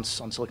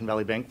response on Silicon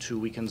Valley Bank 2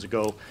 weekends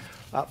ago.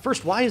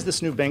 First, why is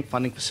this new bank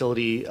funding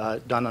facility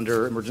done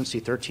under Emergency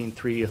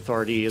 13.3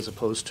 authority as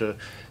opposed to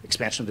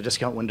expansion of the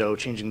discount window,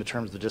 changing the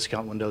terms of the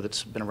discount window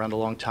that's been around a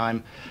long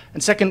time?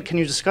 And second, can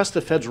you discuss the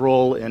Fed's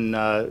role in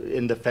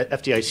the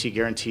FDIC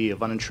guarantee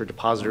of uninsured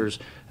depositors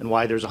and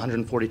why there's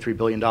 $143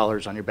 billion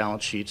on your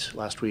balance sheet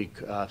last week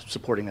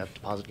supporting that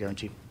deposit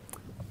guarantee?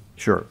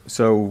 Sure.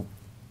 So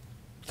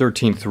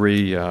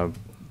 13.3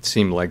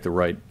 seemed like the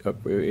right,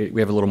 we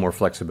have a little more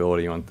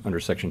flexibility under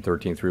Section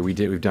 13.3.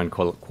 We've done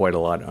quite a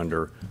lot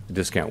under the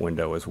discount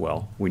window as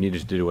well. We needed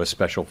to do a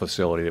special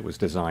facility that was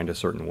designed a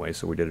certain way,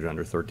 so we did it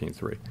under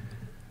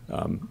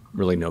 13.3.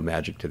 Really no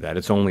magic to that.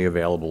 It's only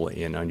available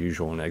in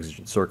unusual and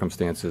exigent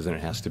circumstances, and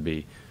it has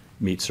to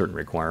meet certain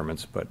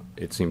requirements, but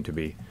it seemed to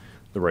be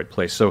the right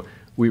place. So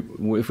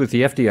with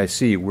the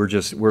FDIC,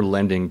 we're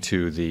lending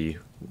to the,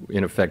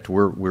 in effect,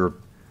 we're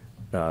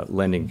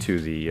lending to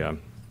the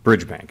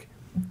bridge bank.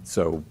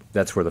 So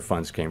that's where the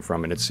funds came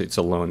from, and it's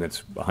a loan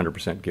that's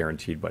 100%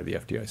 guaranteed by the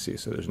FDIC,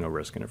 so there's no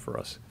risk in it for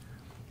us.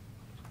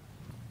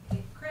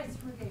 Okay, Chris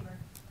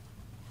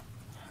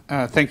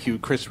Rugaber. Thank you,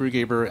 Chris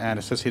Rugaber at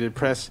Associated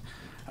Press.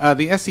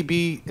 The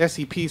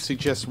SEP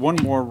suggests one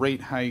more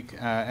rate hike,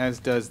 as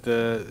does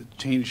the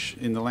change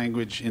in the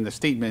language in the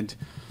statement,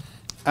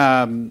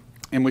 in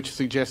which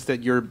suggests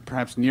that you're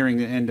perhaps nearing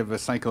the end of a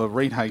cycle of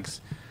rate hikes.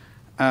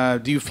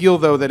 Do you feel,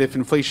 though, that if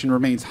inflation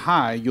remains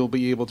high, you'll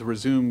be able to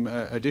resume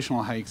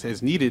additional hikes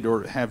as needed,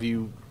 or have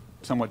you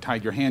somewhat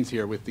tied your hands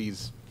here with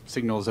these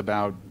signals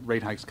about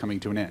rate hikes coming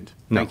to an end?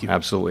 Thank you. No,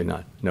 absolutely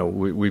not. No,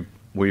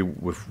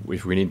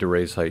 if we need to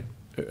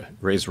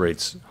raise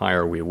rates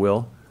higher, we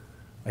will.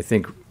 I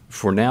think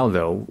for now,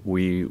 though,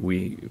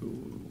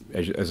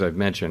 as I've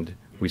mentioned,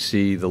 we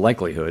see the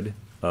likelihood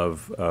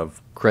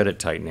of credit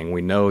tightening.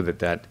 We know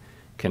that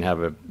can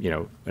have an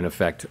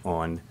effect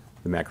on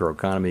the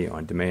macroeconomy,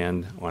 on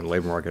demand, on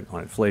labor market,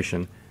 on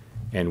inflation,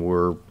 and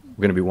we're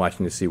going to be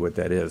watching to see what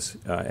that is.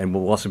 And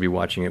we'll also be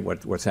watching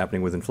what's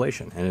happening with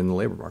inflation and in the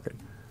labor market.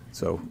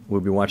 So we'll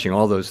be watching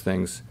all those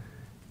things,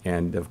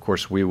 and of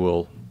course we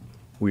will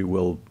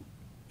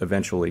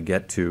eventually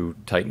get to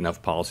tight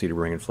enough policy to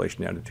bring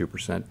inflation down to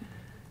 2%.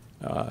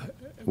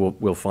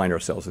 We'll find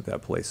ourselves at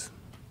that place.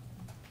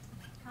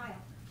 Kyle.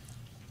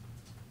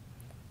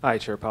 Hi,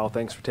 Chair Powell.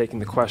 Thanks for taking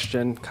the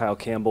question. Kyle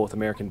Campbell with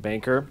American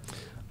Banker.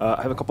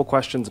 I have a couple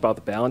questions about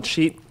the balance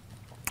sheet.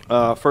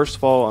 First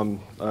of all,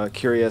 I'm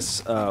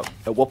curious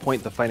at what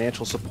point the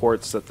financial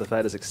supports that the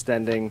Fed is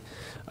extending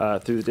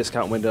through the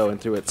discount window and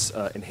through its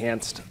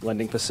enhanced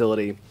lending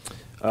facility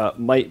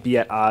might be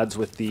at odds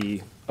with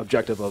the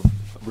objective of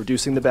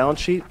reducing the balance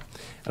sheet.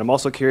 And I'm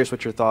also curious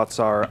what your thoughts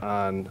are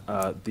on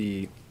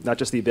not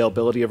just the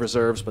availability of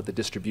reserves, but the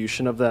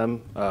distribution of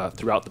them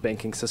throughout the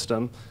banking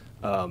system,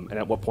 and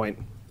at what point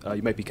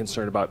you might be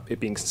concerned about it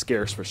being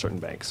scarce for certain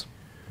banks.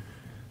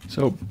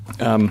 So,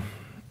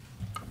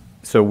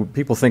 so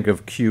people think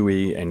of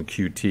QE and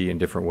QT in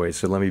different ways.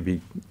 So let me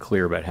be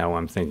clear about how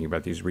I'm thinking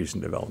about these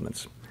recent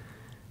developments.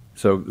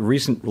 So the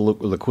recent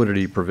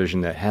liquidity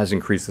provision that has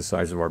increased the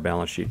size of our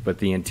balance sheet, but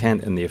the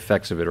intent and the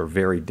effects of it are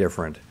very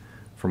different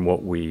from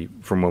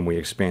when we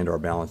expand our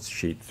balance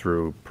sheet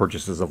through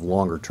purchases of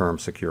longer-term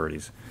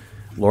securities.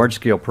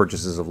 Large-scale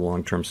purchases of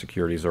long-term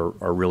securities are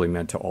really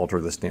meant to alter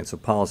the stance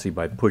of policy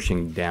by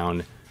pushing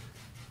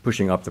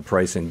up the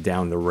price and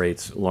down the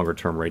rates,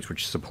 longer-term rates,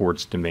 which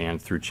supports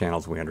demand through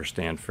channels we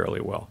understand fairly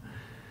well.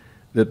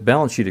 The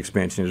balance sheet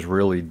expansion is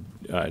really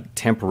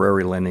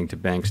temporary lending to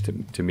banks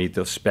to meet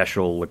those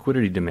special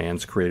liquidity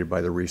demands created by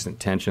the recent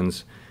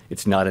tensions.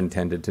 It's not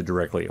intended to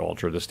directly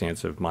alter the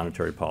stance of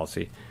monetary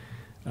policy.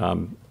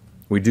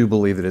 We do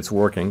believe that it's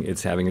working.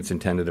 It's having its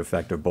intended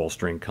effect of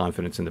bolstering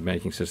confidence in the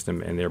banking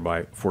system and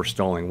thereby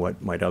forestalling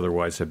what might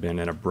otherwise have been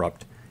an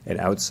abrupt and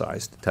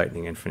outsized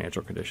tightening in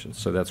financial conditions.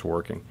 So that's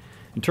working.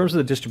 In terms of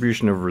the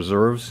distribution of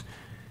reserves,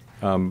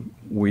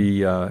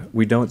 we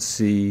don't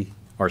see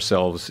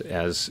ourselves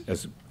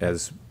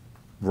as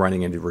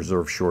running into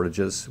reserve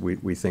shortages.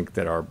 We think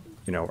that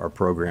our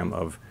program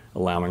of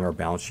allowing our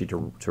balance sheet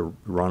to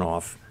run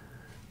off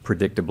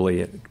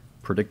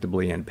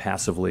predictably and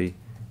passively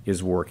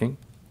is working.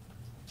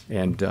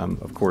 And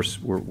of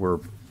course, we're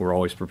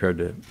always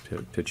prepared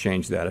to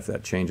change that if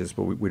that changes,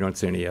 but we don't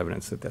see any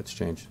evidence that that's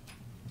changed.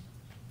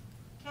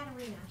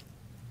 Katarina.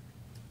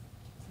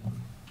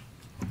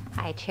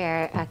 Hi,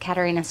 Chair.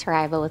 Katarina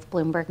Saraiva with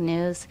Bloomberg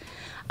News.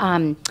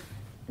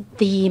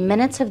 The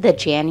minutes of the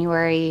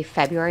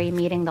January-February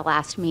meeting, the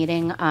last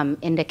meeting,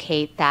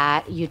 indicate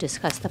that you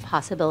discussed the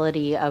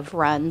possibility of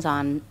runs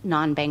on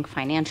non-bank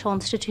financial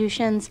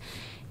institutions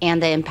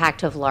and the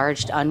impact of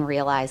large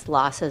unrealized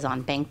losses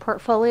on bank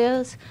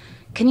portfolios.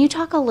 Can you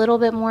talk a little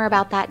bit more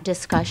about that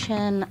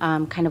discussion,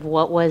 kind of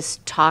what was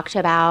talked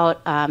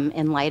about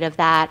in light of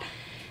that?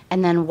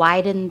 And then why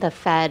didn't the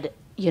Fed,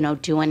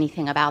 do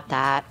anything about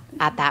that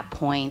at that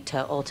point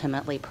to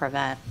ultimately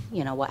prevent,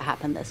 what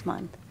happened this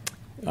month?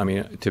 I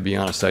mean, to be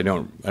honest, I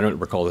don't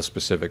recall the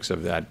specifics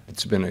of that.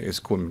 It's been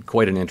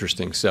quite an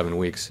interesting 7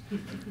 weeks,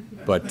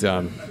 but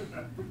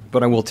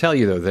I will tell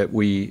you though that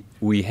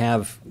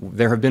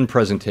there have been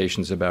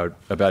presentations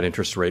about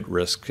interest rate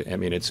risk. I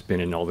mean, it's been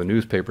in all the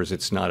newspapers.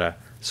 It's not a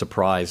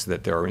surprise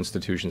that there are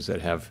institutions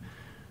that have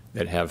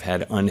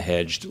had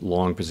unhedged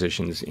long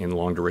positions in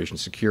long duration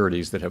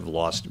securities that have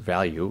lost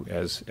value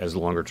as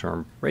longer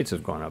term rates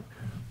have gone up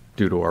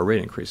due to our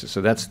rate increases.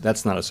 So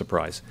that's not a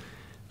surprise.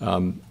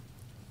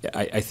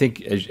 I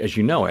think, as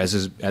you know,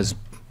 as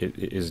it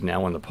is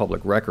now on the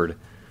public record,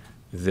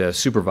 the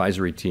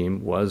supervisory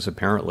team was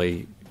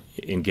apparently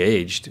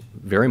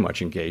very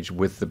much engaged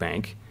with the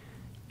bank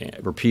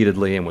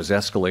repeatedly and was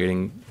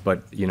escalating,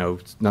 but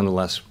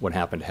nonetheless what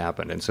happened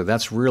happened. And so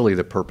that's really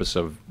the purpose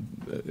of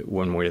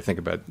one way to think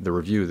about the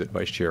review that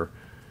Vice Chair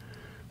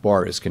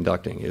Barr is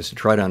conducting, is to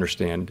try to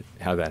understand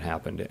how that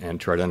happened and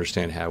try to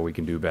understand how we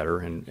can do better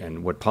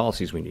and what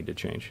policies we need to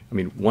change. I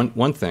mean,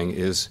 one thing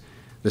is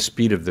the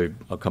speed of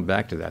I'll come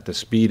back to that, the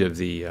speed of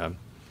the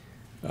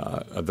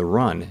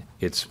run.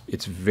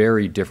 It's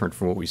very different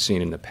from what we've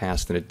seen in the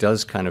past, and it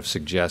does kind of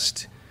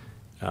suggest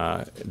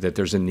that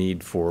there's a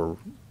need for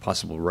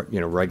possible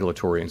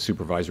regulatory and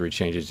supervisory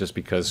changes, just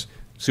because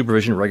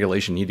supervision and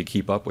regulation need to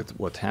keep up with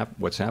what's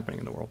happening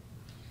in the world.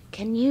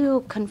 Can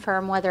you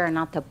confirm whether or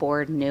not the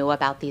board knew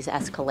about these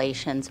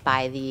escalations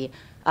by the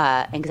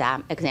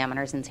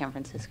examiners in San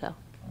Francisco?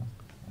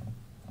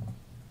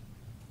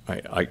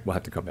 I will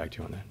have to come back to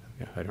you on that.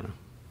 Yeah, I don't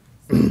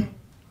know.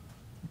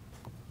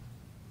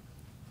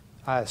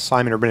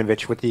 Simon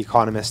Urbanovich with The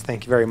Economist.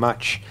 Thank you very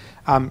much.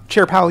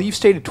 Chair Powell, you've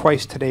stated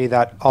twice today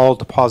that all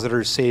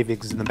depositors'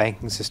 savings in the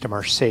banking system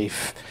are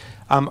safe.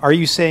 Are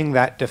you saying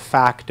that de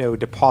facto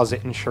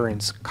deposit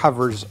insurance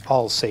covers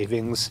all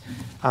savings?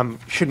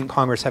 Shouldn't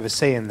Congress have a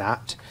say in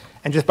that?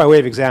 And just by way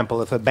of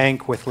example, if a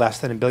bank with less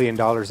than $1 billion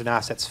in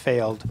assets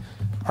failed,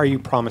 are you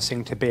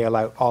promising to bail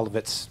out all of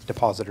its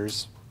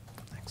depositors?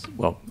 Thanks.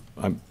 Well,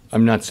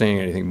 I'm not saying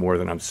anything more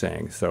than I'm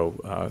saying.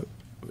 So,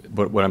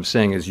 but what I'm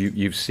saying is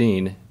you've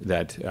seen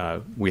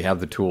that we have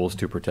the tools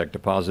to protect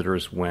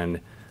depositors when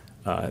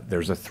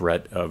there's a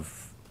threat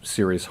of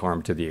serious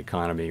harm to the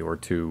economy or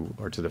to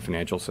the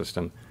financial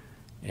system,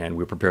 and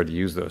we're prepared to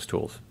use those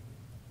tools.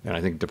 And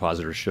I think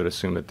depositors should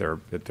assume that their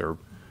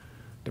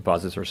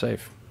deposits are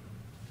safe.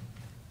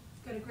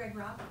 Let's go to Greg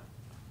Robb.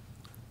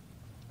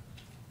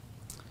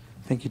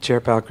 Thank you,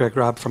 Chair Powell. Greg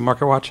Robb from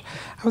MarketWatch.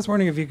 I was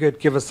wondering if you could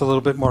give us a little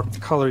bit more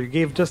color. You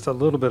gave just a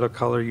little bit of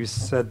color. You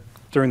said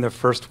during the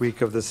first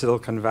week of the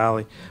Silicon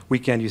Valley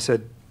weekend, you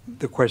said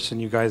the question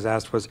you guys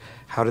asked was,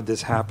 how did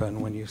this happen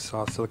when you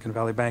saw Silicon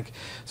Valley Bank?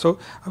 So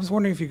I was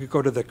wondering if you could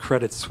go to the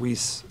Credit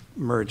Suisse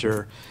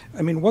merger.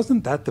 I mean,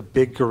 wasn't that the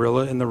big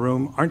gorilla in the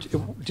room?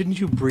 Didn't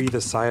you breathe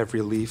a sigh of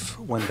relief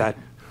when that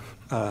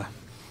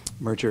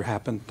merger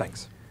happened?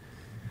 Thanks.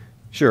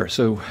 Sure.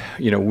 So,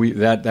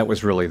 that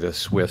was really the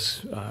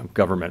Swiss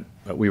government.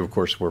 We, of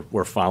course,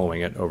 were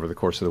following it over the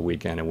course of the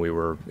weekend, and we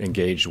were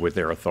engaged with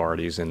their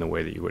authorities in the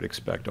way that you would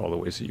expect, all the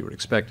ways that you would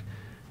expect.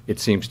 It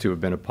seems to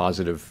have been a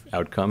positive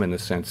outcome in the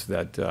sense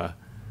that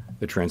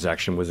the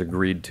transaction was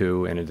agreed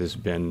to, and it has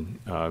been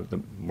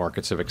the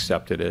markets have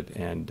accepted it,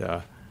 and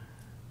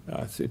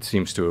it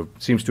seems to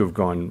have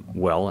gone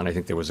well. And I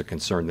think there was a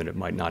concern that it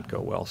might not go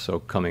well.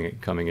 So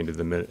coming into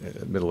the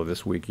middle of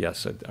this week,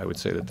 yes, I would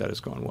say that has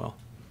gone well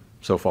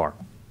so far.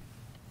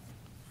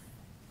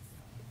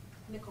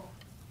 Nicole.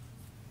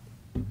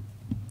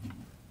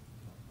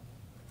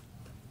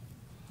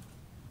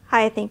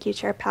 Hi, thank you,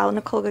 Chair Powell.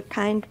 Nicole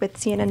Goodkind with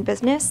CNN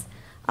Business.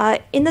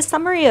 In the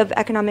summary of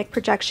economic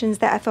projections,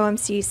 the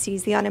FOMC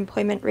sees the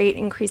unemployment rate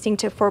increasing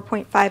to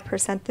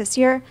 4.5% this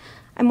year.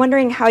 I'm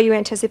wondering how you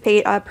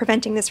anticipate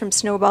preventing this from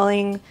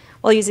snowballing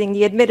while using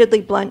the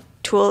admittedly blunt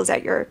tools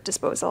at your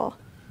disposal.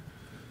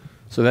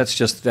 So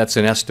that's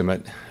an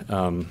estimate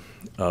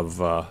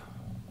of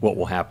what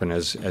will happen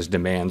as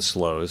demand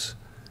slows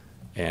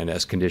and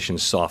as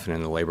conditions soften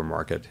in the labor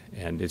market.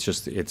 And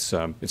it's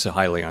a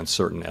highly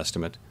uncertain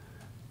estimate.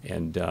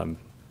 And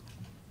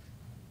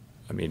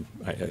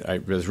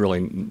there's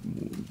really,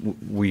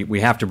 we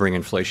have to bring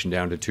inflation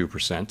down to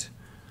 2%.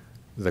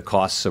 The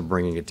costs of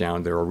bringing it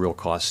down, there are real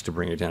costs to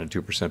bring it down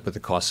to 2%, but the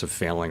costs of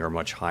failing are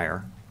much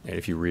higher. And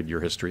if you read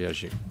your history,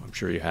 as I'm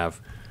sure you have,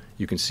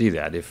 you can see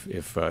that if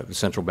the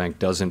central bank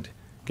doesn't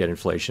get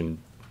inflation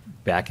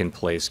back in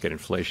place,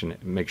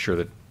 make sure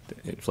that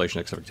inflation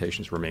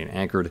expectations remain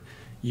anchored,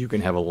 you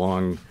can have a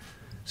long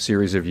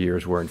series of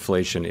years where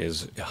inflation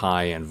is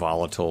high and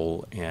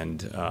volatile,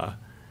 and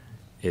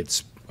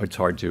it's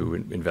hard to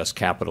invest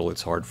capital.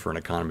 It's hard for an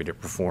economy to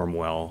perform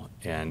well,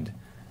 and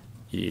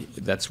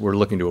we're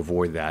looking to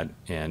avoid that,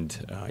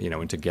 and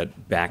and to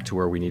get back to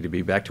where we need to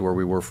be, back to where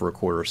we were for a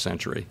quarter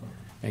century,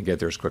 and get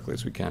there as quickly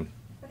as we can.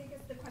 But I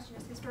guess the question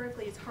is,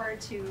 historically, it's hard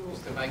to.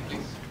 Mr. Mike,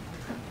 please.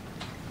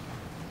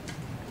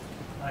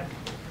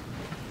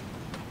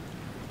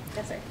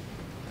 Yes, sir.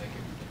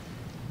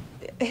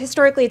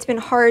 Historically, it's been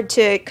hard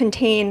to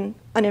contain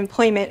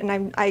unemployment,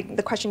 and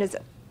the question is,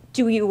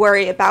 do you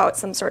worry about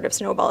some sort of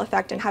snowball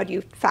effect, and how do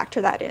you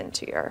factor that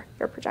into your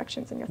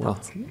projections and your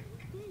thoughts? Well,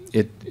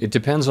 it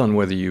depends on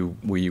whether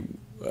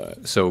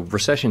so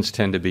recessions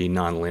tend to be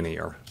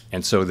nonlinear,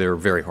 and so they're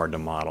very hard to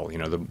model.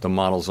 The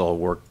models all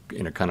work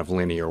in a kind of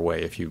linear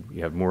way. If you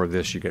have more of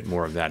this, you get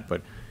more of that.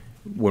 But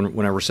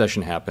when a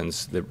recession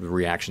happens, the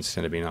reactions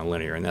tend to be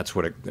nonlinear, and that's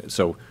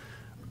so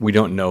we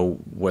don't know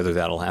whether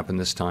that'll happen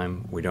this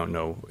time. We don't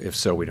know. If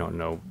so, we don't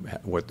know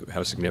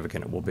how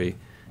significant it will be.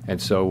 And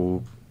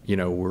so,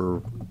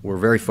 we're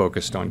very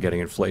focused on getting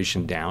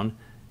inflation down,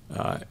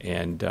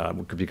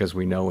 because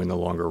we know in the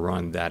longer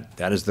run that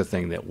is the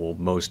thing that will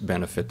most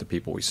benefit the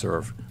people we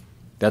serve.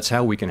 That's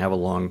how we can have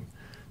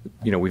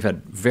we've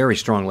had very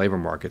strong labor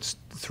markets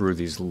through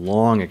these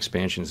long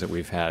expansions that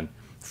we've had.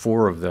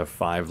 4 of the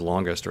 5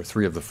 longest, or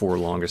 3 of the 4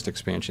 longest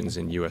expansions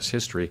in U.S.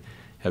 history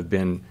have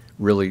been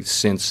really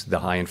since the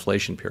high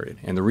inflation period.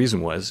 And the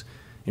reason was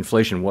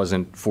inflation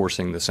wasn't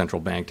forcing the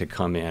central bank to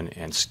come in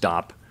and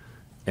stop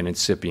an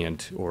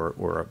incipient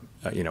or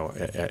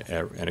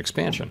an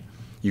expansion.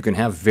 You can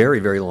have very,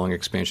 very long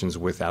expansions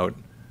without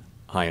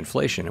high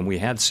inflation, and we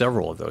had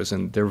several of those,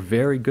 and they're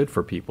very good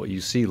for people.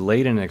 You see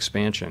late in an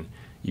expansion,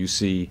 you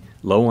see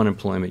low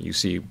unemployment, you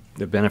see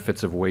the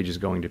benefits of wages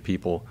going to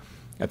people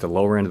at the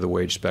lower end of the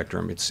wage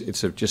spectrum. It's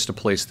just a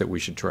place that we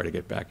should try to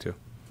get back to.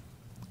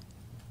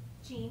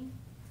 Jean.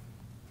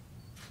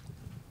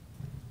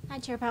 Hi,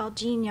 Chair Powell.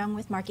 Jean Young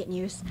with Market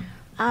News.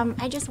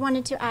 I just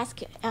wanted to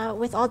ask,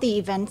 with all the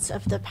events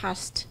of the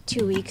past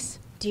 2 weeks,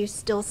 do you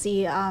still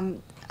see a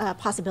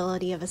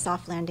possibility of a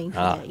soft landing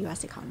for the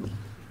U.S. economy?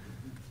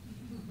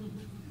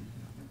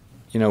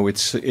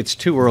 It's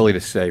too early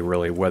to say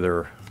really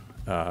whether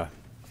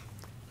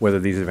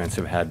these events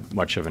have had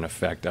much of an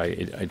effect.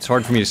 It's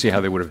hard for me to see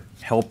how they would have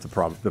helped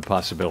the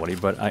possibility,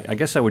 but I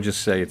guess I would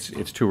just say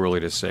it's too early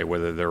to say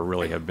whether there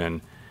really have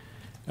been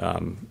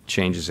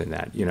changes in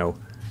that.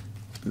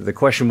 The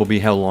question will be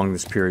how long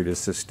this period is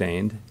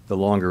sustained. The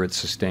longer it's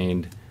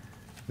sustained,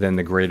 then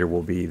the greater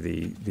will be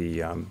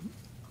the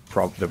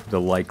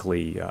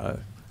likely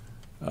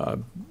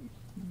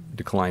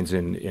declines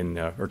in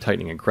or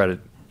tightening in credit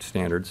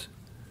standards,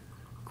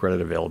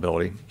 credit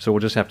availability. So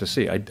we'll just have to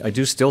see. I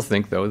do still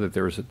think, though, that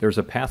there's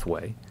a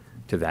pathway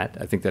to that.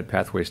 I think that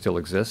pathway still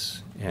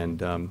exists, and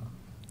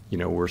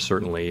we're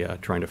certainly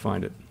trying to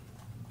find it.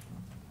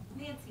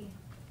 Nancy.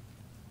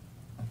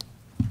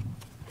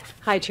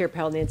 Hi, Chair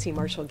Powell. Nancy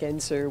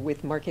Marshall-Genzer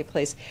with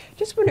Marketplace.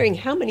 Just wondering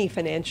how many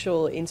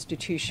financial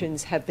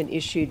institutions have been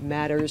issued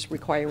matters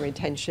requiring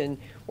attention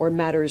or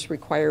matters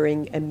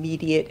requiring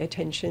immediate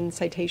attention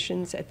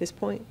citations at this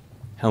point?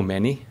 How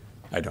many?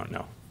 I don't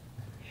know.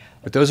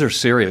 But those are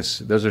serious.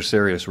 Those are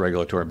serious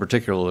regulatory,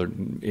 particularly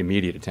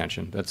immediate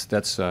attention.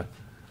 And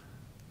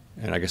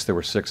I guess there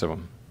were 6 of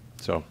them.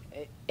 So.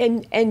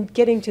 And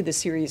getting to the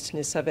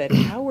seriousness of it,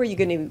 how are you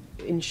going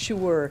to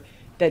ensure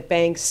that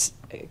banks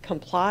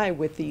comply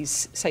with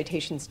these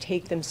citations,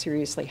 take them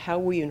seriously? How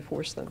will you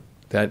enforce them?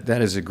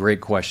 That is a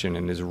great question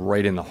and is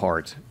right in the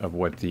heart of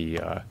what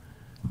the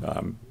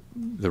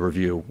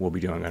review will be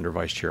doing under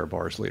Vice Chair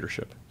Barr's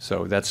leadership.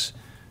 So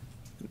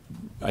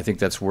I think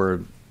that's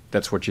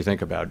what you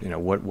think about.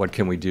 What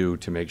can we do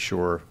to make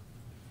sure?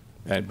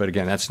 But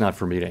again, that's not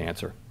for me to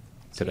answer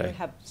today. So you don't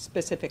have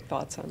specific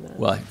thoughts on that?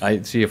 Well,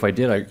 if I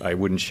did, I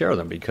wouldn't share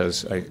them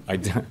because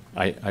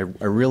I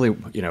really,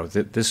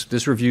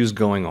 this review is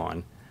going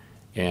on,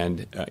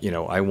 and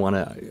I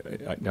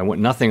want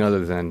nothing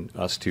other than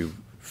us to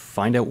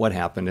find out what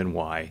happened and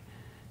why,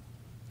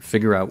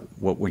 figure out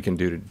what we can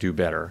do to do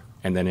better,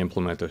 and then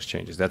implement those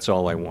changes. That's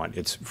all I want.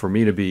 It's for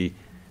me to be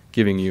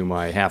giving you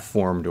my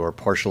half-formed or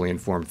partially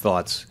informed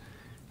thoughts.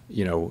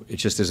 It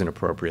just isn't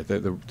appropriate.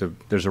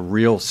 There's a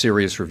real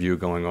serious review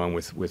going on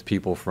with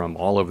people from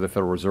all over the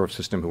Federal Reserve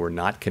System who are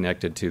not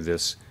connected to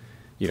this,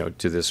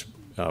 to this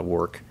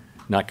work,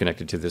 not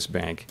connected to this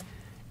bank,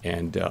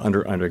 and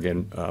under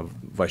again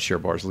Vice Chair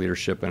Barr's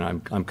leadership,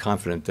 and I'm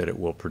confident that it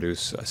will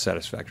produce a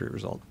satisfactory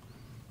result.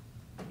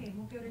 Okay,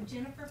 we'll go to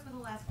Jennifer for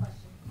the last question.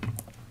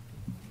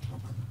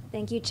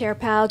 Thank you, Chair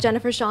Powell.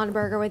 Jennifer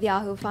Schonberger with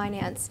Yahoo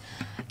Finance.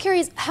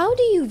 Curious, how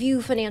do you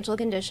view financial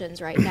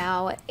conditions right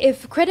now?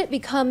 If credit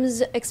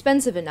becomes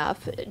expensive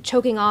enough,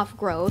 choking off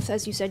growth,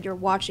 as you said you're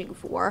watching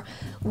for,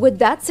 would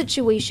that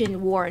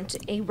situation warrant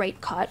a rate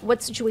cut?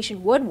 What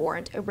situation would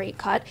warrant a rate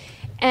cut?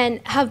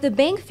 And have the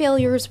bank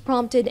failures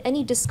prompted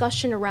any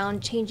discussion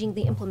around changing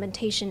the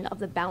implementation of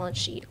the balance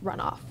sheet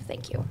runoff?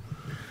 Thank you.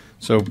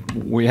 So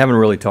we haven't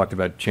really talked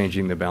about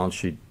changing the balance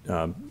sheet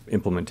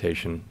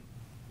implementation.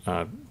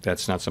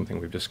 That's not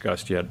something we've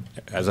discussed yet.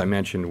 As I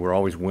mentioned, we're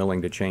always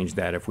willing to change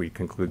that if we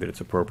conclude that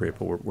it's appropriate,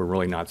 but we're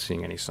really not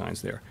seeing any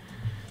signs there.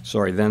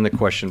 Sorry, then the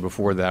question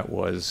before that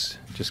was,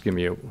 just give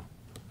me a...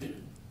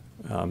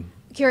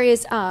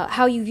 Curious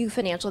how you view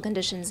financial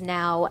conditions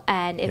now,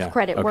 and if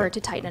credit okay. were to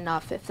tighten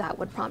enough, if that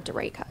would prompt a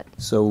rate cut.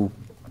 So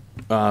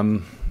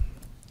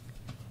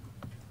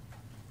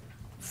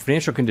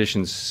financial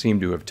conditions seem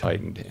to have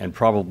tightened, and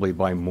probably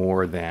by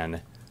more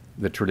than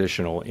the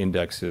traditional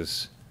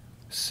indexes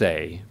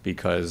say,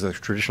 because the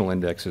traditional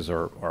indexes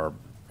are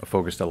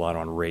focused a lot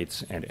on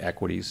rates and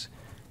equities,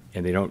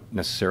 and they don't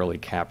necessarily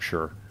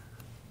capture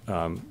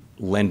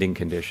lending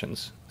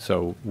conditions.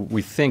 So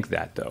we think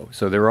that, though.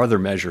 So there are other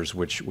measures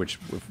which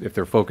if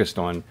they're focused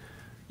on,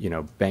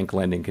 bank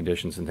lending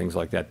conditions and things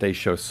like that, they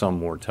show some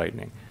more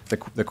tightening.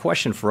 The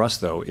question for us,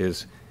 though,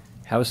 is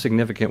how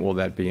significant will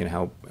that be, and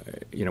how,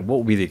 what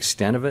will be the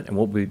extent of it, and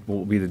what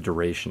will be the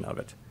duration of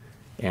it,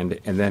 and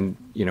then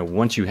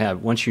once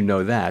you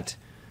know that.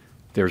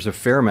 There's a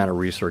fair amount of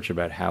research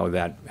about how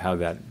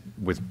that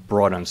with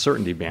broad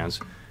uncertainty bands,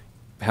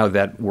 how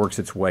that works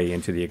its way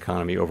into the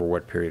economy over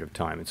what period of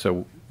time. And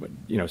so,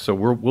 so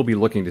we'll be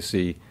looking to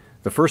see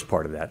the first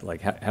part of that,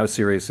 like how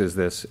serious is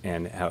this,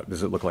 and how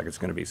does it look like it's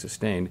going to be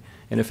sustained?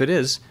 And if it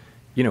is,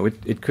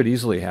 it could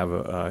easily have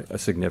a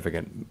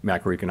significant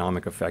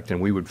macroeconomic effect,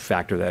 and we would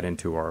factor that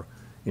into our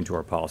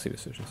policy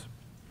decisions.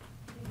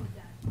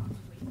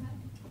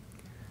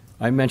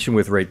 I mentioned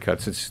with rate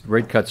cuts,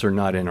 rate cuts are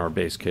not in our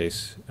base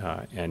case,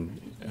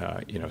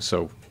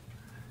 so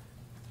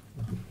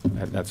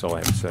that's all I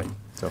have to say.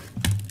 So,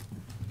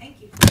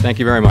 thank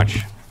you very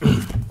much.